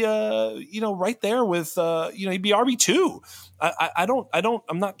be, right there with, he'd be RB2.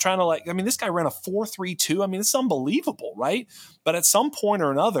 I'm not trying to this guy ran a 4.32. It's unbelievable, right? But at some point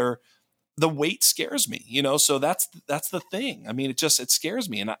or another, the weight scares me, so that's the thing. It scares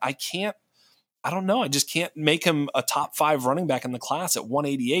me. And I don't know. I just can't make him a top 5 running back in the class at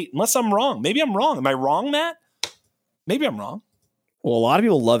 188, unless I'm wrong. Maybe I'm wrong. Am I wrong, Matt? Maybe I'm wrong. Well, a lot of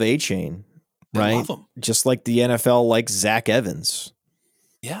people love A-Chain, right? Love him. Just like the NFL likes Zach Evans.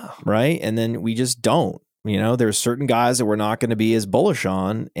 Yeah. Right. And then we just don't, there's certain guys that we're not going to be as bullish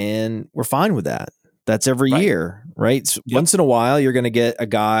on, and we're fine with that. That's every year, right? So once in a while, you're going to get a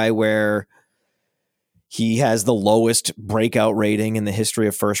guy where he has the lowest breakout rating in the history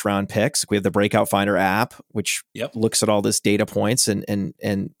of first round picks. We have the Breakout Finder app, which looks at all this data points, and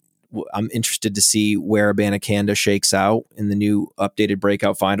I'm interested to see where Abanikanda shakes out in the new updated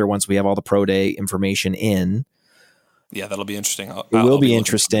Breakout Finder once we have all the pro day information in. Yeah, that'll be interesting. It will be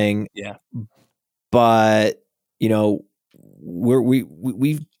interesting. Yeah, but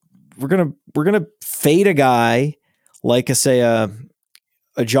we're gonna fade a guy like a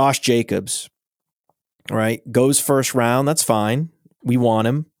Josh Jacobs, right? Goes first round, that's fine. We want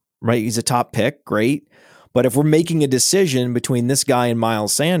him, right? He's a top pick, great. But if we're making a decision between this guy and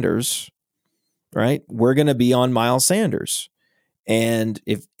Miles Sanders, right, we're gonna be on Miles Sanders. And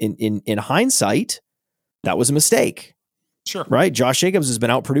if in hindsight, that was a mistake. Sure. Right? Josh Jacobs has been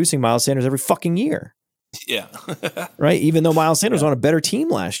outproducing Miles Sanders every fucking year. Yeah. Right? Even though Miles Sanders was on a better team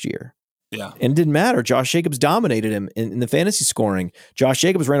last year. Yeah. And it didn't matter. Josh Jacobs dominated him in the fantasy scoring. Josh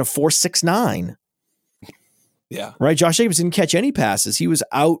Jacobs ran a 4.69. Yeah. Right? Josh Jacobs didn't catch any passes. He was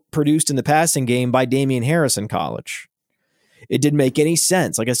outproduced in the passing game by Damian Harris in college. It didn't make any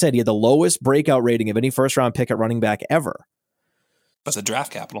sense. Like I said, he had the lowest breakout rating of any first-round pick at running back ever. But the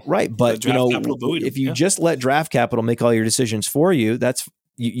draft capital. Right. But, if you just let draft capital make all your decisions for you, that's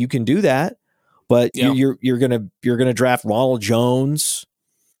you can do that. But you're gonna draft Ronald Jones,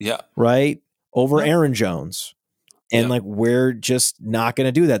 right, over Aaron Jones, and like we're just not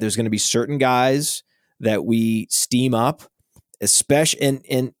gonna do that. There's gonna be certain guys that we steam up, especially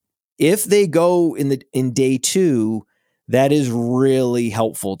and if they go in day 2, that is really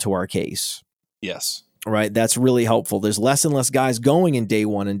helpful to our case. Yes. Right, that's really helpful. There's less and less guys going in day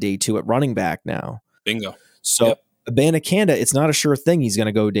 1 and day 2 at running back now. Bingo. So Abanikanda, it's not a sure thing he's going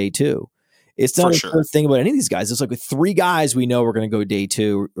to go day 2. It's not sure thing about any of these guys. It's like with 3 guys we know we're going to go day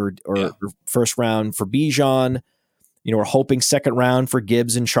 2 or first round for Bijan. We're hoping second round for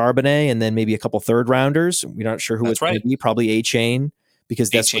Gibbs and Charbonnet, and then maybe a couple third rounders. We're not sure who it's going to be. Probably A-Chain, because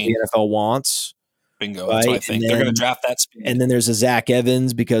that's what the NFL wants. Bingo. Right? That's what I think. They're going to draft that speed. And then there's a Zach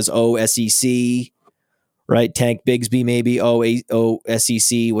Evans because SEC. Right, Tank Bigsby maybe,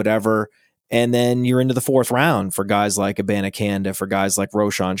 SEC, whatever. And then you're into the 4th round for guys like Abanikanda, for guys like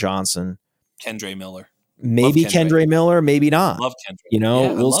Roshan Johnson. Kendre Miller. Maybe Kendre Miller, maybe not. Love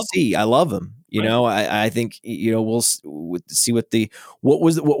Kendre. We'll see. I love him. I think, we'll see what's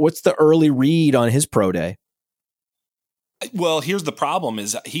the early read on his pro day. Well, here's the problem: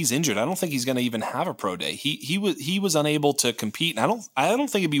 is he's injured. I don't think he's going to even have a pro day. He was unable to compete, and I don't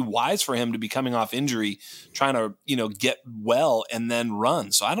think it'd be wise for him to be coming off injury, trying to get well and then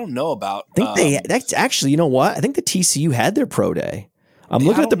run. So I don't know about. I think that's actually, you know what? I think the TCU had their pro day. I'm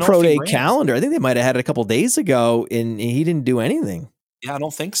looking at the pro day calendar. I think they might have had it a couple days ago, and he didn't do anything. Yeah, I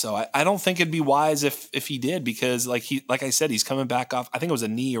don't think so. I don't think it'd be wise if he did, because like I said, he's coming back off. I think it was a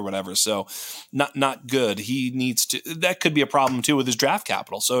knee or whatever. So not good. He needs to. That could be a problem too with his draft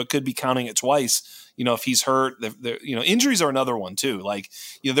capital. So it could be counting it twice. If he's hurt, injuries are another one too. Like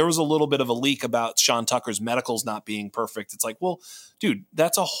there was a little bit of a leak about Sean Tucker's medicals not being perfect. It's like, well, dude,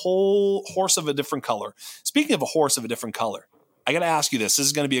 that's a whole horse of a different color. Speaking of a horse of a different color, I got to ask you this. This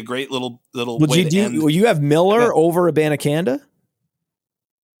is going to be a great little. Will you have Miller over Abanikanda?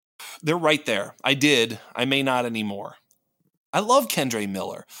 They're right there. I did. I may not anymore. I love Kendre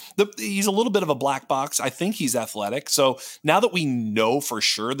Miller. He's a little bit of a black box. I think he's athletic. So now that we know for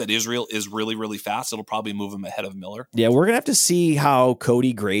sure that Israel is really, really fast, it'll probably move him ahead of Miller. Yeah, we're going to have to see how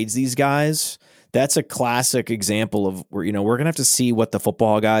Cody grades these guys. That's a classic example of where, we're going to have to see what the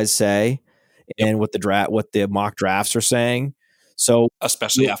football guys say and what the mock drafts are saying. So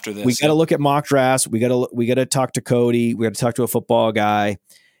especially after this, we got to look at mock drafts. We got to talk to Cody. We got to talk to a football guy.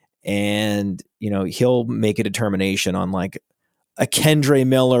 And, he'll make a determination on like a Kendre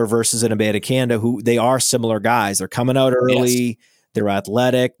Miller versus an Abanikanda, who they are similar guys. They're coming out early. Yes. They're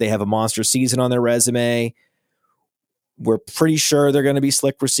athletic. They have a monster season on their resume. We're pretty sure they're going to be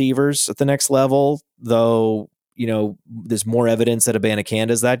slick receivers at the next level, though, there's more evidence that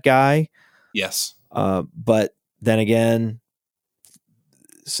Abanikanda is that guy. Yes. But then again,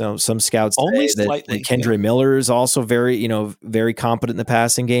 so some scouts only say that Kendre Miller is also very, very competent in the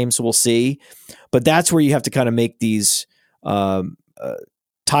passing game. So we'll see. But that's where you have to kind of make these tiebreaker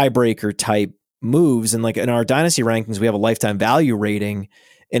type moves. And like in our dynasty rankings, we have a lifetime value rating,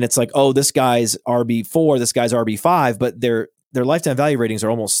 and it's like, oh, this guy's RB4, this guy's RB5, but their lifetime value ratings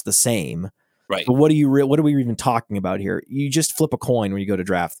are almost the same. Right. But what are we even talking about here? You just flip a coin when you go to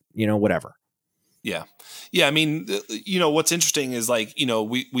draft, whatever. Yeah. Yeah. I mean, what's interesting is like,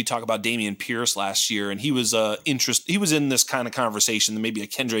 we talk about Dameon Pierce last year, and he was he was in this kind of conversation, maybe a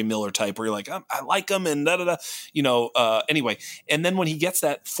Kendre Miller type where you're like, I like him and anyway. And then when he gets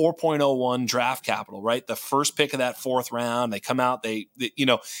that 4.01 draft capital, right? The first pick of that 4th round, they come out,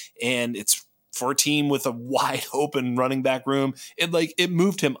 and it's for a team with a wide open running back room. It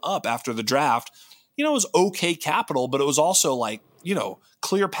moved him up after the draft. It was okay capital, but it was also like,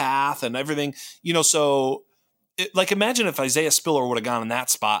 clear path and everything, so imagine if Isaiah Spiller would have gone in that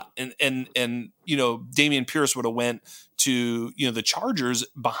spot and Dameon Pierce would have went to, the Chargers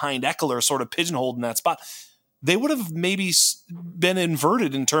behind Eckler, sort of pigeonholed in that spot. They would have maybe been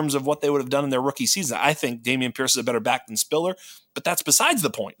inverted in terms of what they would have done in their rookie season. I think Dameon Pierce is a better back than Spiller, but that's besides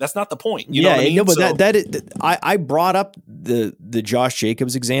the point. That's not the point. You know what I mean? No, but I brought up the Josh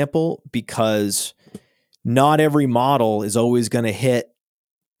Jacobs example because not every model is always going to hit,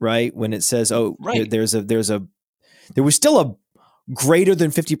 right? When it says, oh, Right. there was still a greater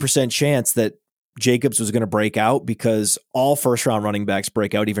than 50% chance that Jacobs was going to break out because all first round running backs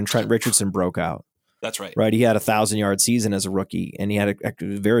break out. Even Trent Richardson broke out. That's right. Right. He had 1,000-yard season as a rookie, and he had a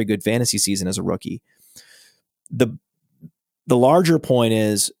very good fantasy season as a rookie. The larger point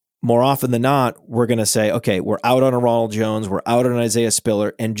is, more often than not, we're going to say, okay, we're out on a Ronald Jones, we're out on Isaiah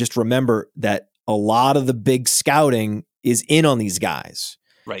Spiller, and just remember that a lot of the big scouting is in on these guys.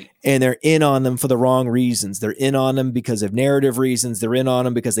 Right. And they're in on them for the wrong reasons. They're in on them because of narrative reasons. They're in on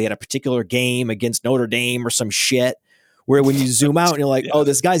them because they had a particular game against Notre Dame or some shit. Where when you zoom out and you're like, oh,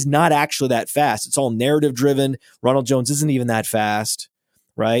 this guy's not actually that fast. It's all narrative driven. Ronald Jones isn't even that fast,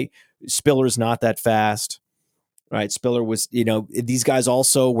 right? Spiller's not that fast, right? Spiller was, these guys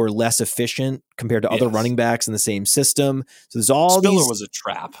also were less efficient compared to other running backs in the same system. So there's all Spiller was a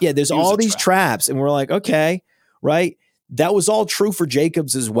trap. Yeah, there's all these traps. And we're like, okay, right? That was all true for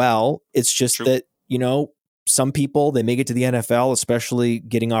Jacobs as well. It's just that, some people, they make it to the NFL, especially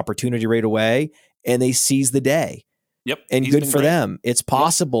getting opportunity right away, and they seize the day. Yep. And good for them. It's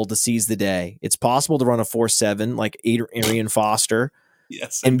possible to seize the day. It's possible to run a 4.7 like Arian Foster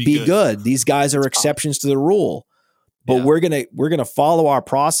and be good. These guys are exceptions to the rule. But we're gonna follow our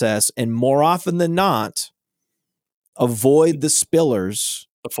process, and more often than not, avoid the spillers.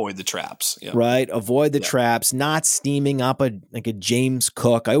 Avoid the traps. Yeah. Right? Avoid the traps, not steaming up a James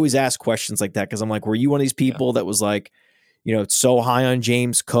Cook. I always ask questions like that because I'm like, were you one of these people that was like, so high on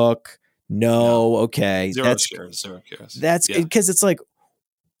James Cook? No, okay. Zero cares. That's because it's like,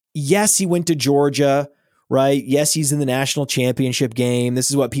 yes, he went to Georgia, right? Yes, he's in the national championship game. This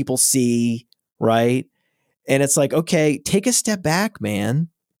is what people see, right? And it's like, okay, take a step back, man.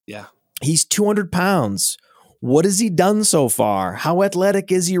 Yeah. He's 200 pounds. What has he done so far? How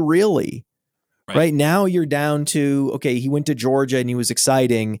athletic is he really? Right now you're down to, okay, he went to Georgia and he was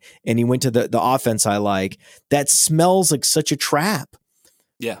exciting and he went to the offense I like. That smells like such a trap.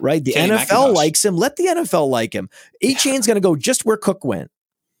 Yeah. Right. The NFL likes him. Let the NFL like him. A-Chain's going to go just where Cook went.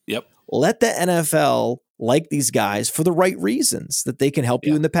 Yep. Let the NFL like these guys for the right reasons, that they can help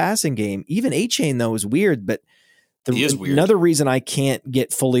you in the passing game. Even A-Chain, though, is weird. But he is weird. Another reason I can't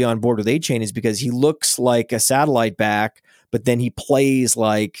get fully on board with A-Chain is because he looks like a satellite back, but then he plays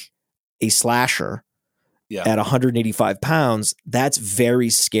like a slasher at 185 pounds. That's very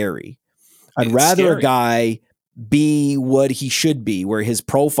scary. I'd rather a guy be what he should be, where his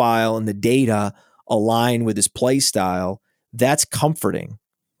profile and the data align with his play style. That's comforting,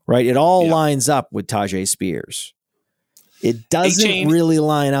 right? It all lines up with Tajay Spears. It doesn't really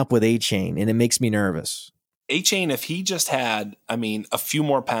line up with A-Chain, and it makes me nervous. A-Chain, if he just had, a few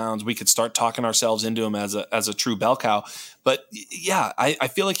more pounds, we could start talking ourselves into him as a true bell cow. But I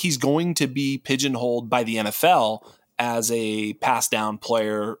feel like he's going to be pigeonholed by the NFL as a pass down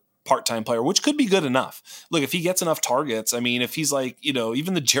player, part-time player, which could be good enough. Look, if he gets enough targets, if he's like,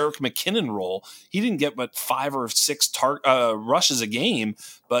 even the Jerick McKinnon role, he didn't get but 5 or 6 rushes a game,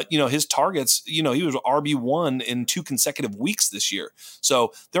 but his targets, he was RB1 in 2 consecutive weeks this year.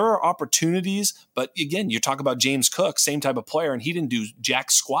 So there are opportunities, but again, you talk about James Cook, same type of player, and he didn't do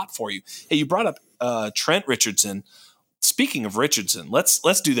jack squat for you. Hey, you brought up Trent Richardson. Speaking of Richardson,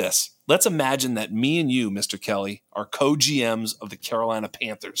 let's do this. Let's imagine that me and you, Mr. Kelly, are co-GMs of the Carolina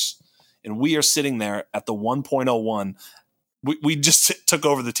Panthers, and we are sitting there at the 1.01. We just took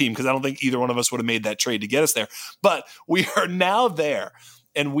over the team because I don't think either one of us would have made that trade to get us there. But we are now there,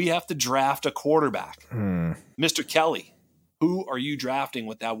 and we have to draft a quarterback. Mr. Kelly, who are you drafting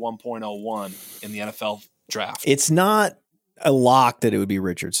with that 1.01 in the NFL draft? It's not a lock that it would be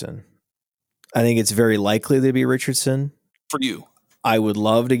Richardson. I think it's very likely to be Richardson. For you. I would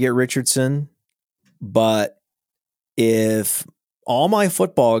love to get Richardson, but if all my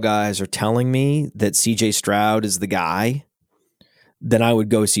football guys are telling me that CJ Stroud is the guy, then I would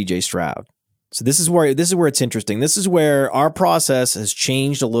go CJ Stroud. So this is where it's interesting. This is where our process has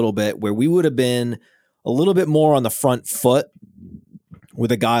changed a little bit, where we would have been a little bit more on the front foot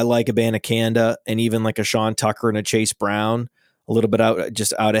with a guy like Abanikanda and even like a Sean Tucker and a Chase Brown, a little bit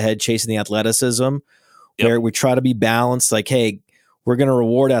out ahead chasing the athleticism, where we try to be balanced. Like, hey, we're going to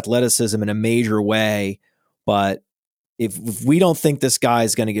reward athleticism in a major way, but if we don't think this guy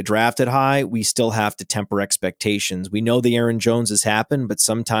is going to get drafted high, we still have to temper expectations. We know the Aaron Jones has happened, but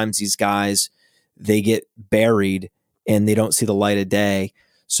sometimes these guys, they get buried and they don't see the light of day.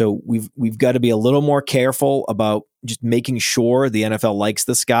 So we've got to be a little more careful about just making sure the NFL likes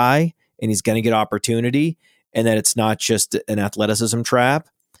this guy and he's going to get opportunity, and that it's not just an athleticism trap.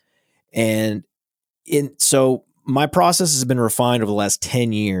 So my process has been refined over the last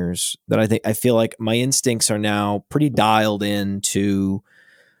 10 years that I feel like my instincts are now pretty dialed into.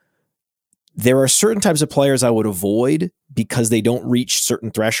 There are certain types of players I would avoid because they don't reach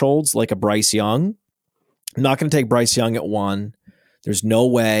certain thresholds, like a Bryce Young. I'm not going to take Bryce Young at 1. There's no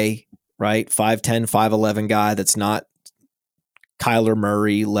way, right? 5'10", 5'11" guy that's not Kyler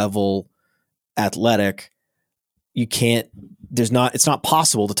Murray level athletic. You can't, it's not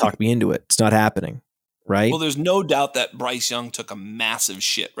possible to talk me into it. It's not happening, right? Well, there's no doubt that Bryce Young took a massive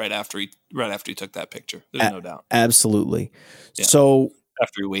shit right after he took that picture. There's no doubt. Absolutely. Yeah. So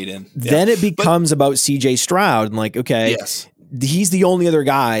after he weighed in, then it becomes about CJ Stroud and like, okay, yes, he's the only other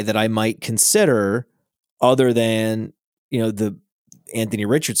guy that I might consider other than, the Anthony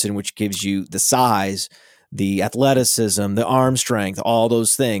Richardson, which gives you the size, the athleticism, the arm strength, all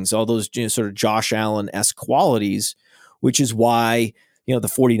those things, all those sort of Josh Allen-esque qualities, which is why, the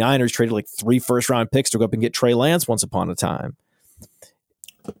 49ers traded like 3 first-round picks to go up and get Trey Lance once upon a time.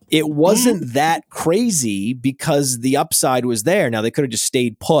 It wasn't that crazy because the upside was there. Now, they could have just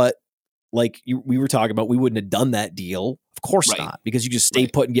stayed put like we were talking about. We wouldn't have done that deal. Of course not, because you just stay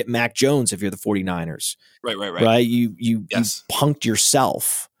put and get Mac Jones if you're the 49ers. Right. You punked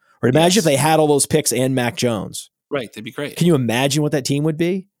yourself. Or imagine if they had all those picks and Mac Jones. Right, they'd be great. Can you imagine what that team would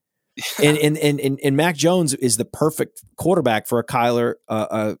be? And Mac Jones is the perfect quarterback for a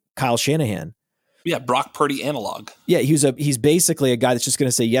Kyle Shanahan. Yeah, Brock Purdy analog. Yeah, he's basically a guy that's just going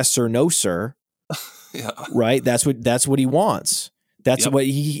to say yes sir, no sir. Yeah. Right? That's what he wants. That's what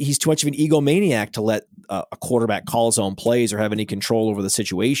he's too much of an egomaniac to let a quarterback call his own plays or have any control over the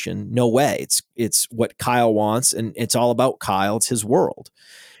situation. No way. It's what Kyle wants, and it's all about Kyle. It's his world.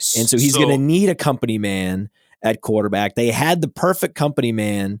 And so he's going to need a company man at quarterback. They had the perfect company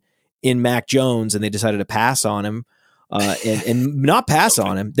man in Mac Jones, and they decided to pass on him. And not pass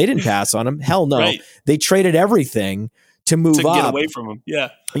on him. They didn't pass on him. Hell no. Right. They traded everything to move up. To get away from him. Yeah.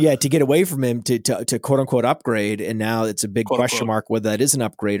 Yeah, to get away from him to quote unquote upgrade. And now it's a big question mark whether that is an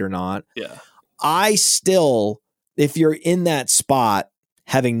upgrade or not. Yeah. I still, if you're in that spot,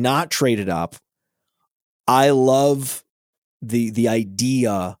 having not traded up, I love the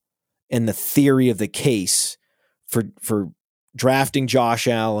idea and the theory of the case for drafting Josh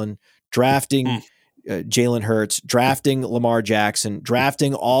Allen, drafting Jalen Hurts, drafting Lamar Jackson,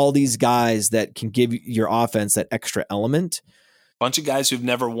 drafting all these guys that can give your offense that extra element. Bunch of guys who've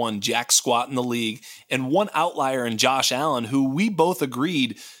never won jack squat in the league, and one outlier in Josh Allen, who we both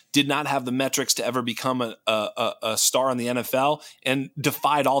agreed did not have the metrics to ever become a star in the NFL and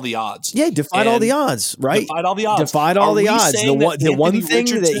defied all the odds. Yeah, defied all the odds, right? Defied all the odds. Defied all the odds. The one thing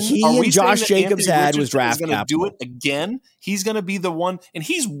that he and Josh Jacobs had was draft capital. Do it again. He's going to be the one, and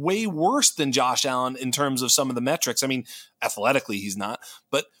he's way worse than Josh Allen in terms of some of the metrics. I mean, athletically he's not,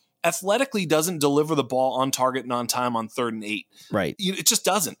 but athletically doesn't deliver the ball on target and on time on 3rd and 8. Right. It just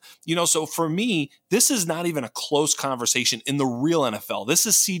doesn't. So for me, this is not even a close conversation in the real NFL. This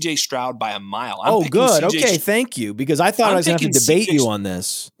is CJ Stroud by a mile. Good. Okay, thank you. Because I thought I was going to have to debate you on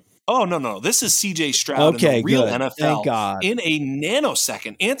this. Oh, no. This is CJ Stroud in the real NFL. Thank God. In a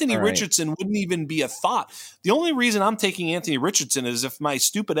nanosecond. Anthony Richardson wouldn't even be a thought. The only reason I'm taking Anthony Richardson is if my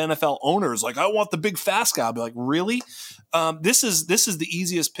stupid NFL owner is like, I want the big fast guy. I'll be like, really? This is the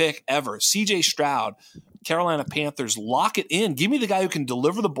easiest pick ever. CJ Stroud, Carolina Panthers, lock it in. Give me the guy who can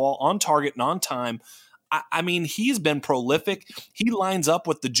deliver the ball on target and on time. I mean, he's been prolific. He lines up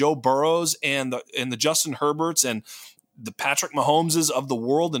with the Joe Burrows and the Justin Herberts and the Patrick Mahomeses of the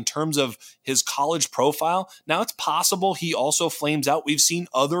world in terms of his college profile. Now, it's possible he also flames out. We've seen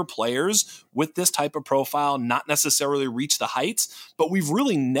other players with this type of profile not necessarily reach the heights, but we've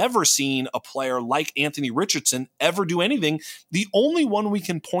really never seen a player like Anthony Richardson ever do anything. The only one we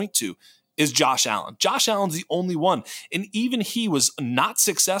can point to is Josh Allen. Josh Allen's the only one. And even he was not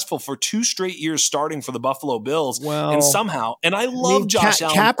successful for 2 straight years starting for the Buffalo Bills. Well, and somehow, and I love Josh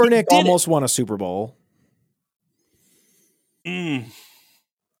Allen. Kaepernick almost won a Super Bowl. Okay.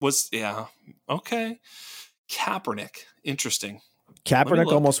 Kaepernick. Interesting.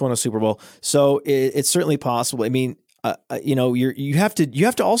 Kaepernick almost won a Super Bowl. So it's certainly possible. I mean, you have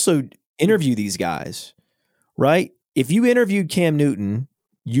to also interview these guys, right? If you interviewed Cam Newton,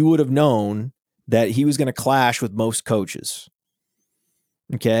 you would have known that he was going to clash with most coaches.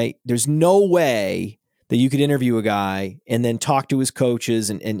 Okay. There's no way that you could interview a guy and then talk to his coaches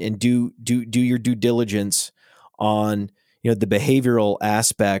and do your due diligence on, the behavioral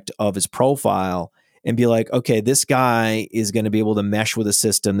aspect of his profile and be like, okay, this guy is going to be able to mesh with a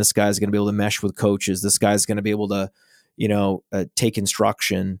system. This guy's going to be able to mesh with coaches. This guy's going to be able to, take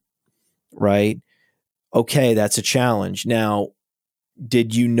instruction, right? Okay, that's a challenge. Now,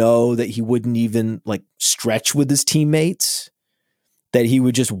 did you know that he wouldn't even like stretch with his teammates? That he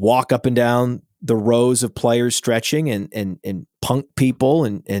would just walk up and down the rows of players stretching and punk people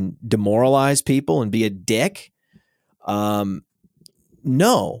and demoralize people and be a dick?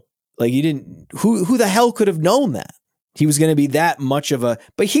 No, like you didn't. Who the hell could have known that he was going to be that much of a?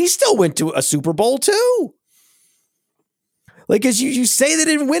 But he still went to a Super Bowl too. Like, as you say, they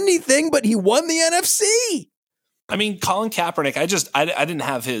didn't win anything, but he won the NFC. I mean, Colin Kaepernick, I didn't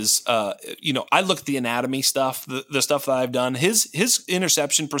have his, I looked at the anatomy stuff, the stuff that I've done. His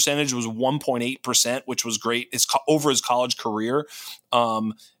interception percentage was 1.8%, which was great. Over his college career.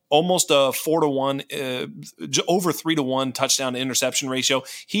 Almost a 4-to-1, over 3-to-1 touchdown to interception ratio.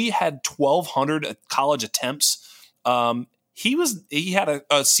 He had 1,200 college attempts. He had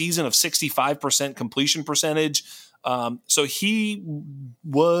a season of 65% completion percentage. So he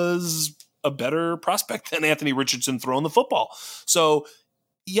was a better prospect than Anthony Richardson throwing the football. So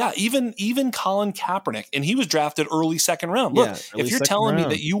yeah, even Colin Kaepernick, and he was drafted early second round. Look, if you're telling me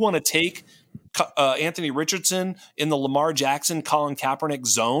that you want to take Anthony Richardson in the Lamar Jackson, Colin Kaepernick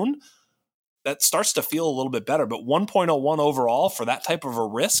zone, that starts to feel a little bit better. But 1.01 overall for that type of a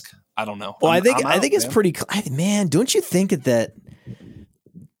risk, I don't know. Well, I think it's pretty, man. Don't you think that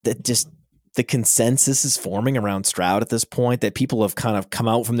just the consensus is forming around Stroud at this point, that people have kind of come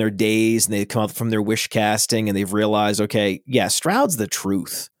out from their days and they've come out from their wish casting and they've realized, okay, yeah, Stroud's the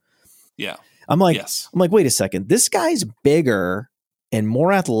truth. Yeah. I'm like, wait a second. This guy's bigger and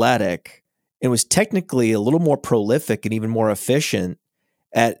more athletic and was technically a little more prolific and even more efficient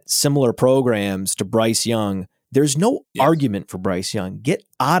at similar programs to Bryce Young. There's no argument for Bryce Young. Get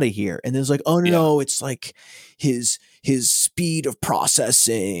out of here. And there's like, oh no, it's like his speed of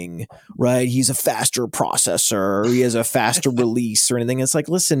processing, right? He's a faster processor, or he has a faster release or anything. It's like,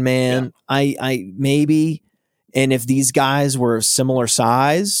 listen, man, I maybe, and if these guys were similar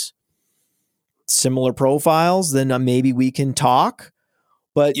size, similar profiles, then maybe we can talk.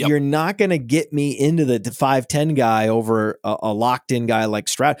 But you're not going to get me into the 5'10" guy over a locked-in guy like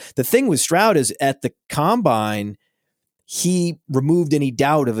Stroud. The thing with Stroud is at the combine, he removed any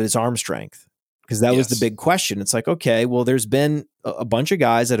doubt of his arm strength, because that was the big question. It's like, okay, well, there's been a bunch of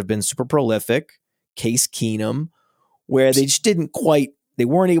guys that have been super prolific, Case Keenum, where they just they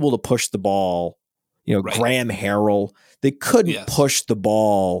weren't able to push the ball. Graham Harrell, they couldn't push the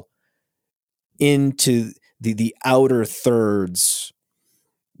ball into the outer thirds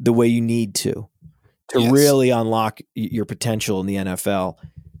the way you need to really unlock your potential in the NFL.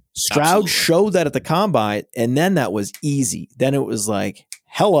 Stroud showed that at the combine, and then that was easy. Then it was like,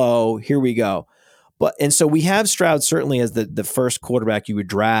 hello, here we go. And so we have Stroud certainly as the first quarterback you would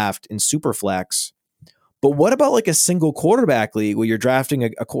draft in Superflex. But what about like a single quarterback league where you're drafting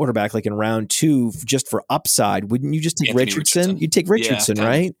a quarterback like in round 2 just for upside? Wouldn't you just take Richardson? You'd take Richardson,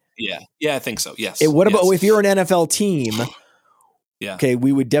 right? Yeah, I think so. Yes. And what about if you're an NFL team? Yeah. Okay,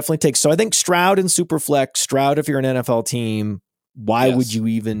 we would definitely take. So I think Stroud in Superflex, Stroud if you're an NFL team, why would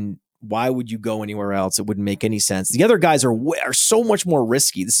you go anywhere else? It wouldn't make any sense. The other guys are so much more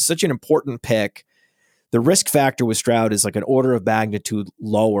risky. This is such an important pick. The risk factor with Stroud is like an order of magnitude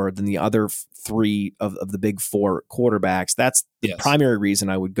lower than the other 3 of the big 4 quarterbacks. That's the primary reason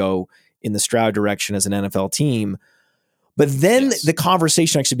I would go in the Stroud direction as an NFL team. But then the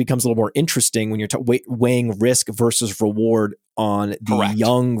conversation actually becomes a little more interesting when you're weighing risk versus reward on the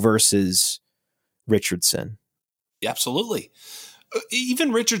Young versus Richardson. Absolutely.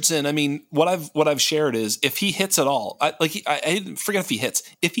 Even Richardson, I mean, what I've shared is if he hits at all, I forget if he hits.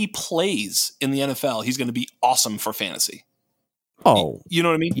 If he plays in the NFL, he's going to be awesome for fantasy. Oh, you know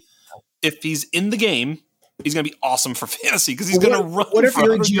what I mean? If he's in the game, he's going to be awesome for fantasy because he's going to run. What if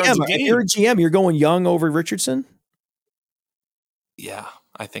you're a GM? If you're a GM, you're going Young over Richardson? Yeah,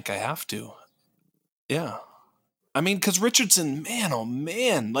 I think I have to. Yeah. I mean, because Richardson, man, oh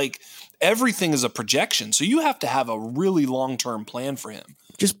man, like everything is a projection. So you have to have a really long-term plan for him.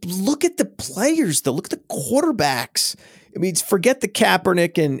 Just look at the players, though. Look at the quarterbacks. I mean, forget the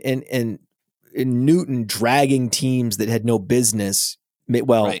Kaepernick and Newton dragging teams that had no business.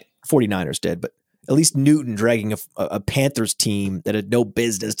 Well, 49ers did, but at least Newton dragging a Panthers team that had no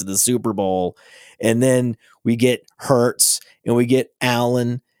business to the Super Bowl. And then we get Hurts and we get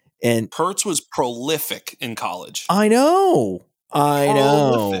Allen. And Hurts was prolific in college. I know.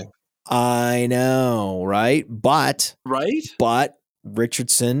 Right? But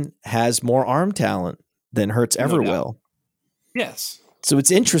Richardson has more arm talent than Hurts ever will. Yes. So it's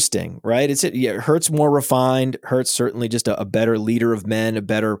interesting, right? Hurts more refined. Hurts certainly just a better leader of men, a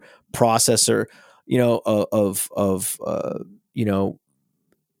better processor, of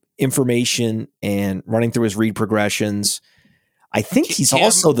information and running through his read progressions. I think he's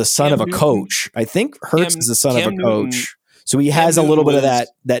also the son of a coach. I think Hurts is the son of a coach. So he has a little bit of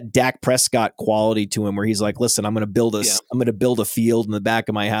that Dak Prescott quality to him, where he's like, "Listen, I'm going to build a field in the back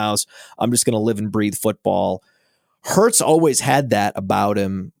of my house. I'm just going to live and breathe football." Hurts always had that about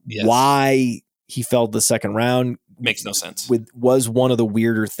him. Yes. Why he fell the second round makes no sense. Was one of the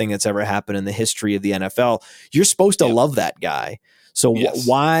weirder thing that's ever happened in the history of the NFL. You're supposed to love that guy. So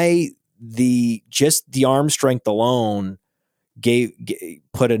why the arm strength alone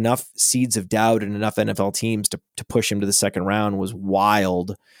put enough seeds of doubt in enough NFL teams to push him to the second round was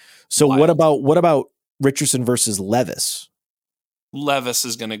wild. So what about Richardson versus Levis? Levis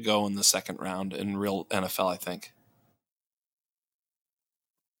is going to go in the second round in real NFL, I think.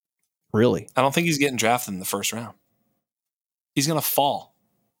 Really? I don't think he's getting drafted in the first round. He's going to fall.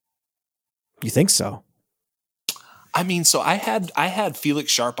 You think so? I mean, so I had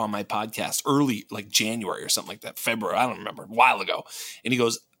Felix Sharp on my podcast early, like January or something like that, February, I don't remember, a while ago. And he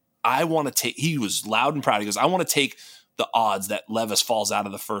goes, he was loud and proud. He goes, I want to take the odds that Levis falls out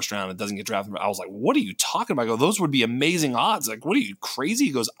of the first round and doesn't get drafted. I was like, what are you talking about? I go, those would be amazing odds. Like, what are you, crazy?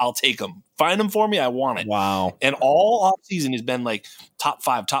 He goes, I'll take them. Find them for me. I want it. Wow. And all offseason has been like top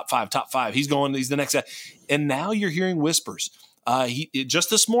five. He's the next guy. And now you're hearing whispers. Just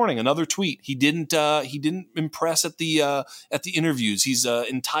this morning, another tweet. He didn't impress at the interviews. He's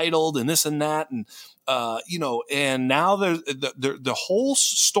entitled and this and that, and and now the whole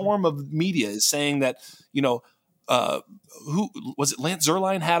storm of media is saying that who was it? Lance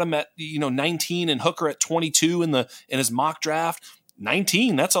Zierlein had him at 19 and Hooker at 22 in his mock draft.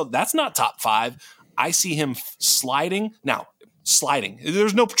 19. That's not top 5. I see him sliding now.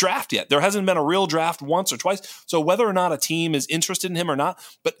 There's no draft yet. There hasn't been a real draft once or twice. So whether or not a team is interested in him or not,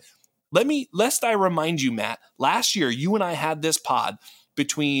 but lest I remind you, Matt, last year you and I had this pod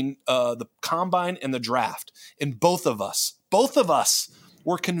between the combine and the draft, and both of us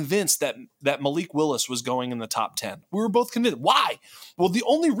were convinced that Malik Willis was going in the top 10. We were both convinced. Why? Well, the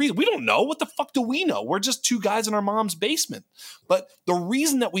only reason, we don't know. What the fuck do we know? We're just two guys in our mom's basement. But the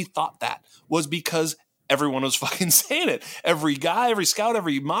reason that we thought that was because everyone was fucking saying it. Every guy, every scout,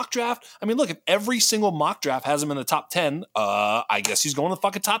 every mock draft. I mean, look, if every single mock draft has him in the top 10, I guess he's going to the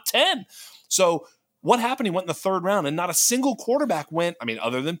fucking top 10. So what happened? He went in the third round, and not a single quarterback went,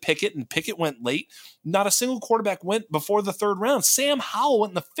 other than Pickett, and Pickett went late. Not a single quarterback went before the third round. Sam Howell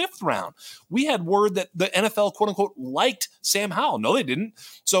went in the fifth round. We had word that the NFL, quote unquote, liked Sam Howell. No, they didn't.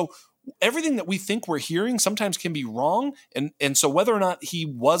 So everything that we think we're hearing sometimes can be wrong. And so whether or not he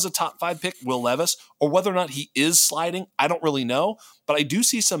was a top 5 pick, Will Levis, or whether or not he is sliding, I don't really know. But I do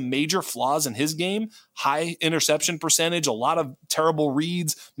see some major flaws in his game, high interception percentage, a lot of terrible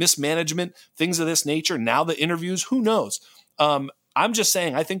reads, mismanagement, things of this nature. Now the interviews, who knows? I'm just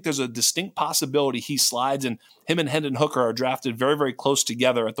saying, I think there's a distinct possibility he slides, and him and Hendon Hooker are drafted very, very close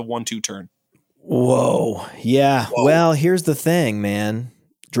together at the 1-2 turn. Whoa. Yeah. Whoa. Well, here's the thing, man.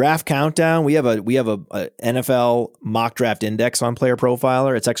 Draft countdown. We have a NFL mock draft index on Player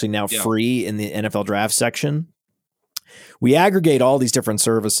Profiler. It's actually now free in the NFL draft section. We aggregate all these different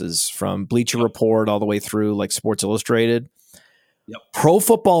services from Bleacher Report all the way through like Sports Illustrated. Yep. Pro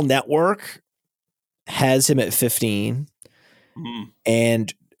Football Network has him at 15. Mm-hmm.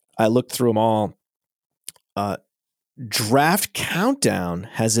 And I looked through them all. Draft Countdown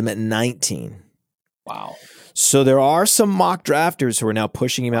has him at 19. Wow. So there are some mock drafters who are now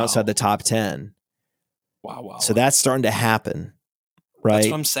pushing him outside the top 10. Wow. So that's starting to happen, right? That's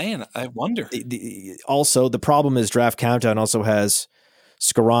what I'm saying. I wonder. Also, the problem is Draft Countdown also has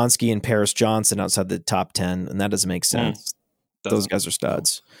Skoronski and Paris Johnson outside the top 10, and that doesn't make sense. Those guys are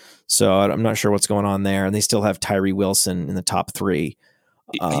studs. So I'm not sure what's going on there. And they still have Tyree Wilson in the top 3.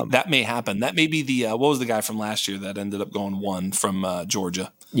 That may happen. That may be the what was the guy from last year that ended up going 1 from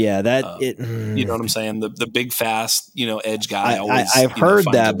Georgia? Yeah, you know what I'm saying? The big fast, edge guy. I've heard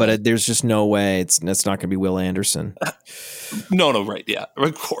that, but there's just no way it's not going to be Will Anderson. No, right? Yeah,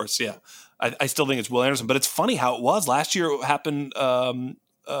 of course, yeah. I still think it's Will Anderson, but it's funny how it was last year. It happened.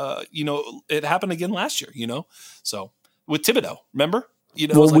 It happened again last year. So with Thibodeau, remember?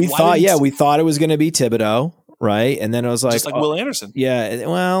 Well, we thought it was going to be Thibodeau. Right. And then it was like, just like Will Anderson. Yeah.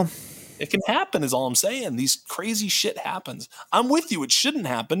 Well, it can happen is all I'm saying. These crazy shit happens. I'm with you. It shouldn't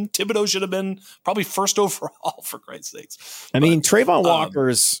happen. Thibodeau should have been probably first overall, for Christ's sakes. Trayvon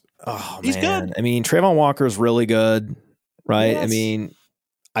Walker's, he's good. Trayvon Walker's really good. Right. Yes.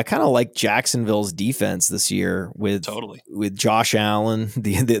 I kind of like Jacksonville's defense this year with Josh Allen,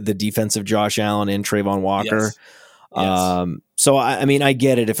 the defensive Josh Allen and Trayvon Walker. Yes. So I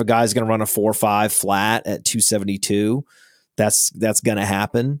get it. If a guy's going to run a 4.5 flat at 272, that's going to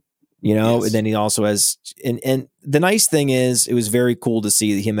happen. And Yes. then he also has, and the nice thing is it was very cool to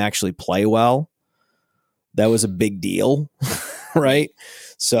see him actually play well. That was a big deal, right?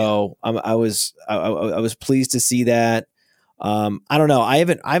 So I was pleased to see that. I don't know. I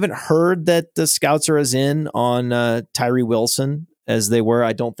haven't heard that the scouts are as in on Tyree Wilson as they were.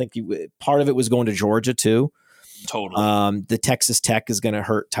 I don't think part of it was going to Georgia too. Totally. The Texas Tech is going to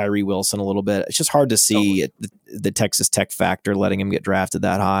hurt Tyree Wilson a little bit. It's just hard to see the Texas Tech factor letting him get drafted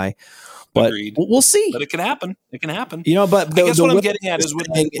that high. But Agreed. we'll see. But it can happen. It can happen. But I guess what I'm getting at is with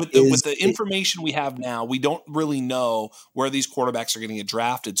the is information we have now, we don't really know where these quarterbacks are going to get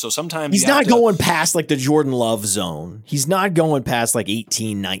drafted. So sometimes he's not going past like the Jordan Love zone. He's not going past like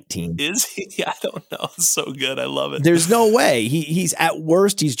 18, 19. Is he? Yeah, I don't know. It's so good. I love it. There's no way. He's at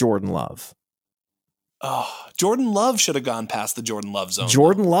worst, he's Jordan Love. Oh, Jordan Love should have gone past the Jordan Love zone.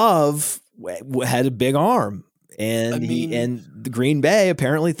 Jordan Love had a big arm, and and the Green Bay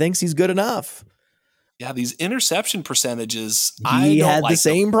apparently thinks he's good enough. Yeah, these interception percentages. He had the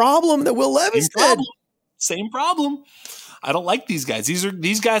same problem that Will Levis did. Same problem. I don't like these guys.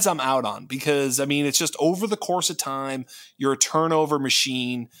 These guys I'm out on because it's just over the course of time, you're a turnover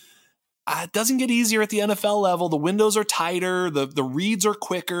machine. It doesn't get easier at the NFL level. The windows are tighter. The reads are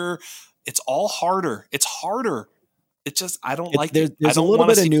quicker. It's all harder. It's harder. It's just, I don't like it. There's a little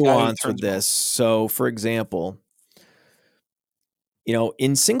bit of nuance with this. So, for example,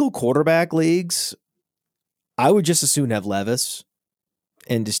 in single quarterback leagues, I would just as soon have Levis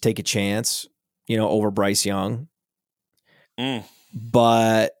and just take a chance, over Bryce Young.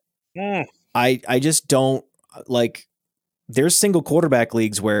 But I just don't like. There's single quarterback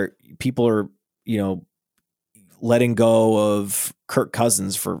leagues where people are, letting go of Kirk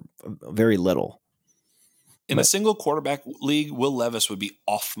Cousins for very little. In a single quarterback league, Will Levis would be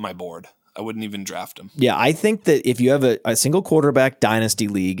off my board. I wouldn't even draft him. Yeah, I think that if you have a single quarterback dynasty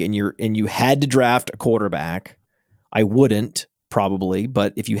league and you had to draft a quarterback, I wouldn't probably,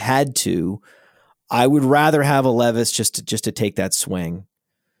 but if you had to, I would rather have a Levis just to take that swing.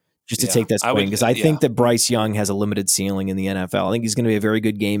 Because I think that Bryce Young has a limited ceiling in the NFL. I think he's going to be a very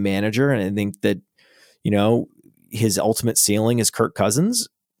good game manager, and I think that his ultimate ceiling is Kirk Cousins,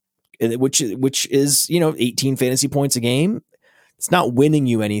 which is 18 fantasy points a game. It's not winning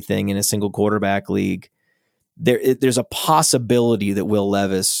you anything in a single quarterback league. There's a possibility that Will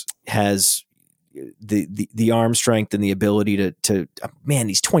Levis has the arm strength and the ability to man,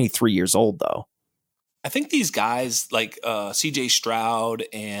 he's 23 years old though. I think these guys like CJ Stroud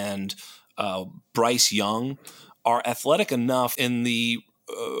and Bryce Young are athletic enough in the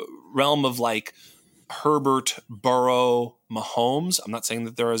realm of like Herbert, Burrow, Mahomes. I'm not saying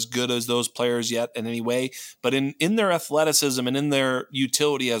that they're as good as those players yet in any way, but in their athleticism and in their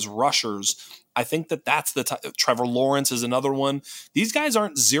utility as rushers, I think that's the Trevor Lawrence is another one. These guys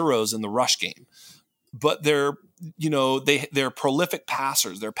aren't zeros in the rush game, but they're prolific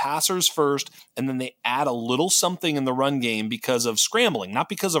passers. They're passers first, and then they add a little something in the run game because of scrambling, not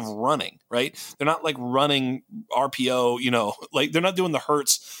because of running, right? They're not like running RPO, like they're not doing the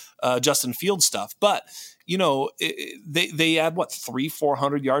Hurts, Justin Fields stuff, but they add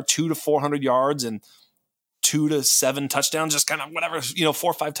 400 yards, 200 to 400 yards and 2 to 7 touchdowns, just kind of whatever, 4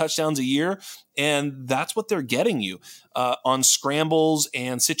 or 5 touchdowns a year. And that's what they're getting you on scrambles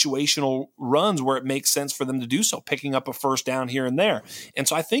and situational runs where it makes sense for them to do so, picking up a first down here and there. And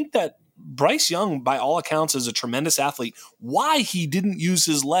so I think that Bryce Young, by all accounts, is a tremendous athlete. Why he didn't use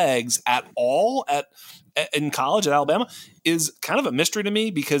his legs at all in college at Alabama is kind of a mystery to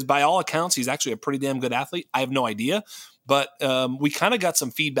me, because by all accounts, he's actually a pretty damn good athlete. I have no idea. But we kind of got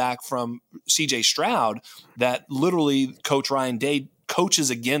some feedback from CJ Stroud that literally Coach Ryan Day coaches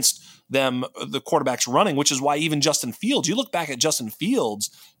against them, the quarterbacks running, which is why even Justin Fields, you look back at Justin Fields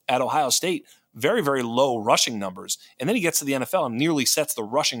at Ohio State, very, very low rushing numbers. And then he gets to the NFL and nearly sets the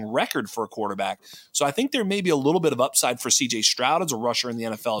rushing record for a quarterback. So I think there may be a little bit of upside for CJ Stroud as a rusher in the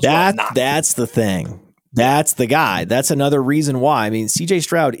NFL as well. That's the thing. That's the guy. That's another reason why. I mean, CJ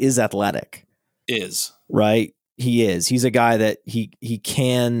Stroud is athletic. Is. Right? He is. He's a guy that he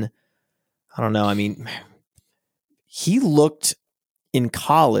can, I don't know. I mean, he looked in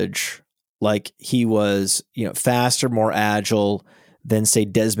college like he was, faster, more agile than say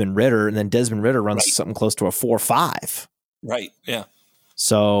Desmond Ridder. And then Desmond Ridder runs something close to a 4.5. Right. Yeah.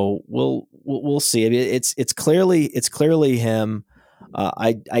 So we'll see. I mean, it's clearly him.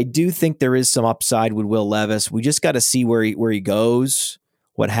 I do think there is some upside with Will Levis. We just got to see where he goes,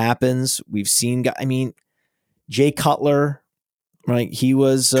 what happens. We've seen, Jay Cutler, right? He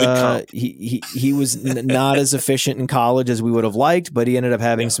was he was not as efficient in college as we would have liked, but he ended up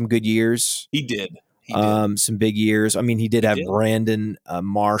having some good years. He did. He did. some big years. I mean, he did have Brandon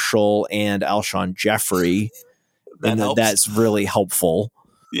Marshall and Alshon Jeffrey, That and helps. that's really helpful.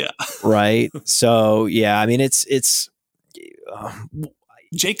 Yeah. Right. So yeah, I mean, it's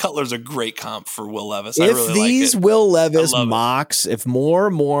Jay Cutler's a great comp for Will Levis. If I really these like it. Will Levis mocks, if more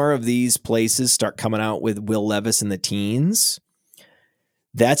and more of these places start coming out with Will Levis in the teens,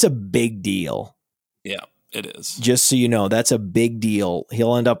 that's a big deal. Yeah, it is. Just so you know, that's a big deal.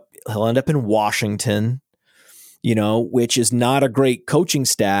 He'll end up in Washington, which is not a great coaching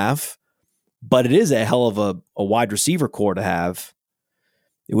staff, but it is a hell of a wide receiver core to have.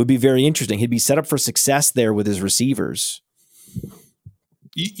 It would be very interesting. He'd be set up for success there with his receivers.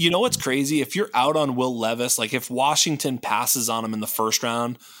 You know what's crazy? If you're out on Will Levis, like if Washington passes on him in the first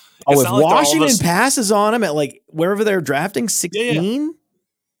round. Oh, if Washington passes on him at like wherever they're drafting, 16? Yeah.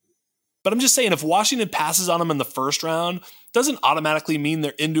 But I'm just saying, if Washington passes on him in the first round, doesn't automatically mean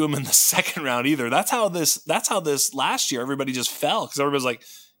they're into him in the second round either. That's how this last year, everybody just fell because everybody's like,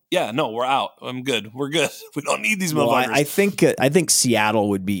 yeah, no, we're out. I'm good. We're good. We don't need these motherfuckers. I think Seattle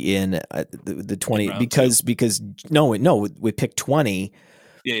would be in the 20 because with pick 20.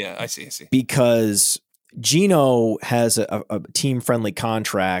 Yeah, I see. Because Geno has a team friendly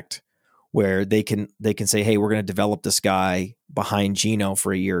contract where they can say, hey, we're going to develop this guy behind Geno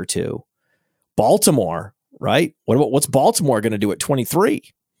for a year or two. Baltimore, right? What's Baltimore going to do at 23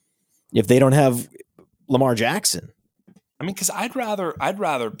 if they don't have Lamar Jackson? I mean, because I'd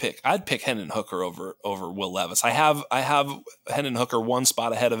pick Hendon Hooker over Will Levis. I have Hendon Hooker one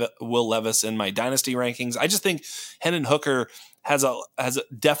spot ahead of Will Levis in my dynasty rankings. I just think Hendon Hooker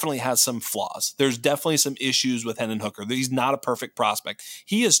definitely has some flaws. There's definitely some issues with Hendon Hooker. He's not a perfect prospect.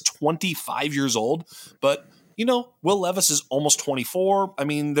 He is 25 years old, but Will Levis is almost 24. I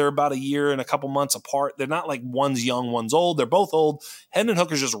mean, they're about a year and a couple months apart. They're not like one's young, one's old. They're both old. Hendon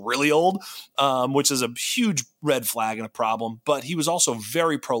Hooker's just really old, which is a huge red flag and a problem. But he was also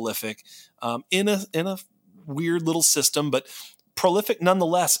very prolific in a weird little system, but prolific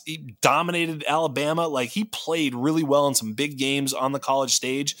nonetheless. He dominated Alabama. Like, he played really well in some big games on the college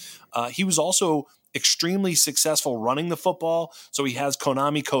stage. He was also extremely successful running the football, so he has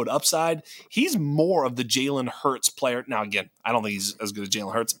Konami code upside. He's more of the Jalen Hurts player. Now, again, I don't think he's as good as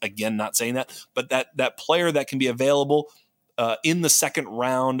Jalen Hurts. Again, not saying that, but that player that can be available in the second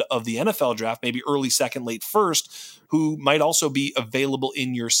round of the NFL draft, maybe early second, late first, who might also be available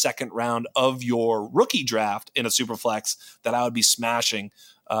in your second round of your rookie draft in a super flex that I would be smashing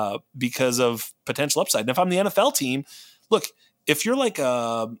because of potential upside. And if I'm the NFL team, look, if you're like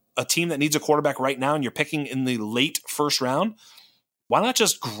a team that needs a quarterback right now and you're picking in the late first round, why not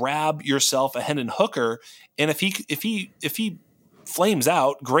just grab yourself a Hendon Hooker? And if he flames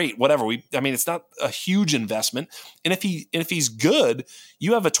out, great, whatever. It's not a huge investment. And if he's good,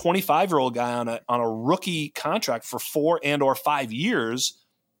 you have a 25-year-old guy on a rookie contract for 4 and or 5 years.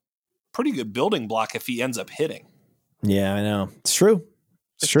 Pretty good building block if he ends up hitting. Yeah, I know. It's true.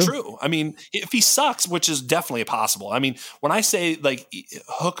 It's true. I mean, if he sucks, which is definitely possible. I mean, when I say like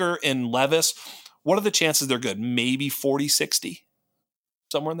Hooker and Levis, what are the chances they're good? Maybe 40-60,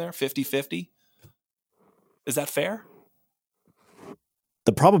 somewhere in there, 50-50. Is that fair?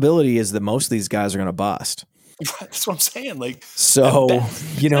 The probability is that most of these guys are going to bust. That's what I'm saying. Like, so,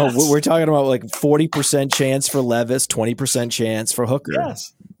 we're talking about like 40% chance for Levis, 20% chance for Hooker.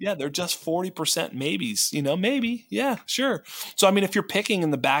 Yes. Yeah, they're just 40% maybes, maybe. Yeah, sure. So, I mean, if you're picking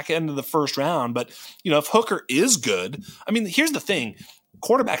in the back end of the first round, but, if Hooker is good, I mean, here's the thing.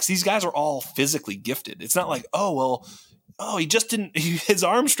 Quarterbacks, these guys are all physically gifted. It's not like, he just didn't, his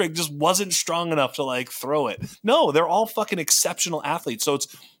arm strength just wasn't strong enough to like throw it. No, they're all fucking exceptional athletes. So it's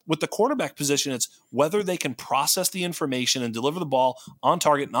with the quarterback position, it's whether they can process the information and deliver the ball on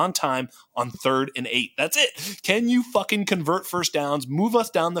target and on time on 3rd and 8. That's it. Can you fucking convert first downs, move us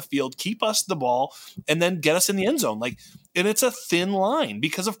down the field, keep us the ball, and then get us in the end zone? And it's a thin line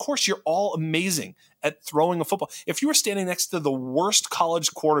because of course you're all amazing at throwing a football. If you were standing next to the worst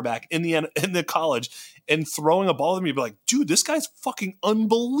college quarterback in the college and throwing a ball at them, you'd be like, dude, this guy's fucking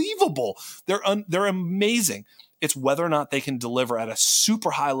unbelievable. They're amazing. It's whether or not they can deliver at a super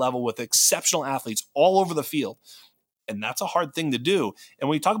high level with exceptional athletes all over the field. And that's a hard thing to do. And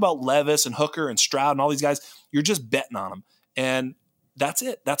when you talk about Levis and Hooker and Stroud and all these guys, you're just betting on them. And that's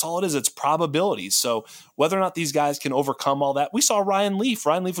it. That's all it is. It's probabilities. So whether or not these guys can overcome all that, we saw Ryan Leaf.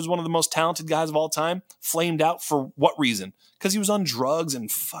 Ryan Leaf was one of the most talented guys of all time, flamed out for what reason? Because he was on drugs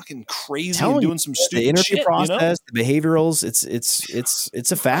and fucking crazy and doing some stupid shit. The interview process, the behaviorals,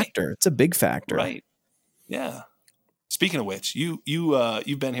 it's a factor. Right. It's a big factor. Right. Yeah. Speaking of which,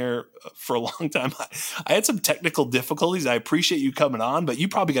 you've been here for a long time. I had some technical difficulties. I appreciate you coming on, but you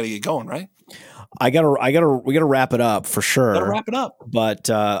probably got to get going, right? We gotta wrap it up for sure. Gotta wrap it up. But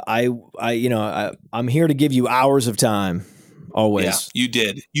I'm here to give you hours of time. Always.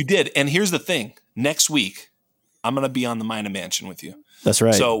 Yeah, you did. And here's the thing: next week, I'm gonna be on the Mina Mansion with you. That's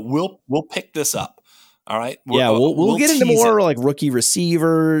right. So we'll pick this up. All right. We'll get into more like rookie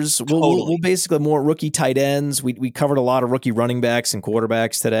receivers. We'll basically more rookie tight ends. We covered a lot of rookie running backs and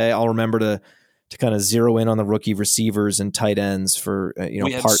quarterbacks today. I'll remember to kind of zero in on the rookie receivers and tight ends for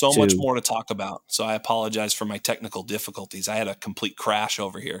we had part so 2. much more to talk about. So I apologize for my technical difficulties. I had a complete crash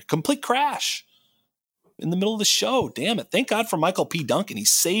over here. Complete crash in the middle of the show. Damn it. Thank God for Michael P. Duncan. He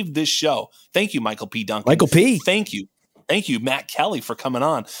saved this show. Thank you, Michael P. Duncan. Michael P. Thank you. Thank you, Matt Kelly, for coming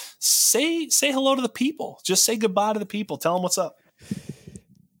on. Say hello to the people. Just say goodbye to the people. Tell them what's up.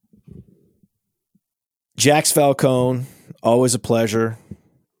 Jax Falcone, always a pleasure.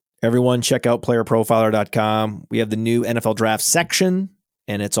 Everyone check out playerprofiler.com. We have the new NFL draft section,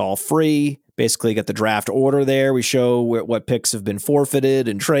 and it's all free. Basically, get the draft order there. We show what picks have been forfeited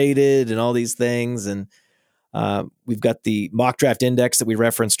and traded and all these things. And we've got the mock draft index that we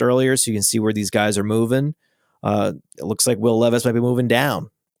referenced earlier, so you can see where these guys are moving. It looks like Will Levis might be moving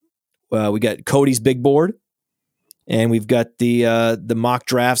down. We got Cody's big board, and we've got the mock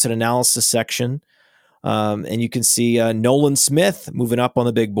drafts and analysis section. And you can see Nolan Smith moving up on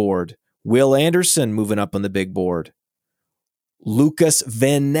the big board. Will Anderson moving up on the big board. Lucas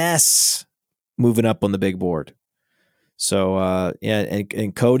Van Ness moving up on the big board. So,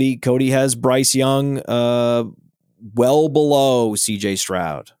 and Cody has Bryce Young well below CJ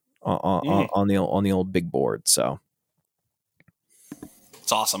Stroud on the old big board. So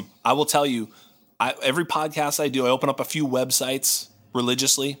it's awesome. I will tell you, every podcast I do, I open up a few websites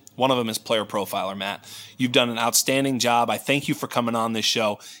religiously. One of them is Player Profiler, Matt. You've done an outstanding job. I thank you for coming on this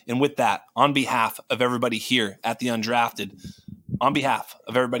show. And with that, on behalf of everybody here at The Undrafted, on behalf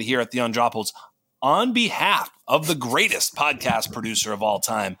of everybody here at The Undroppables, on behalf of the greatest podcast producer of all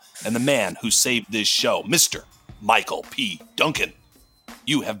time and the man who saved this show, Mr. Michael P. Duncan,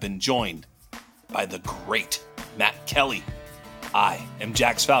 you have been joined by the great Matt Kelly. I am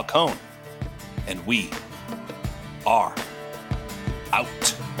Jax Falcone, and we are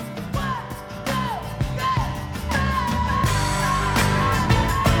out.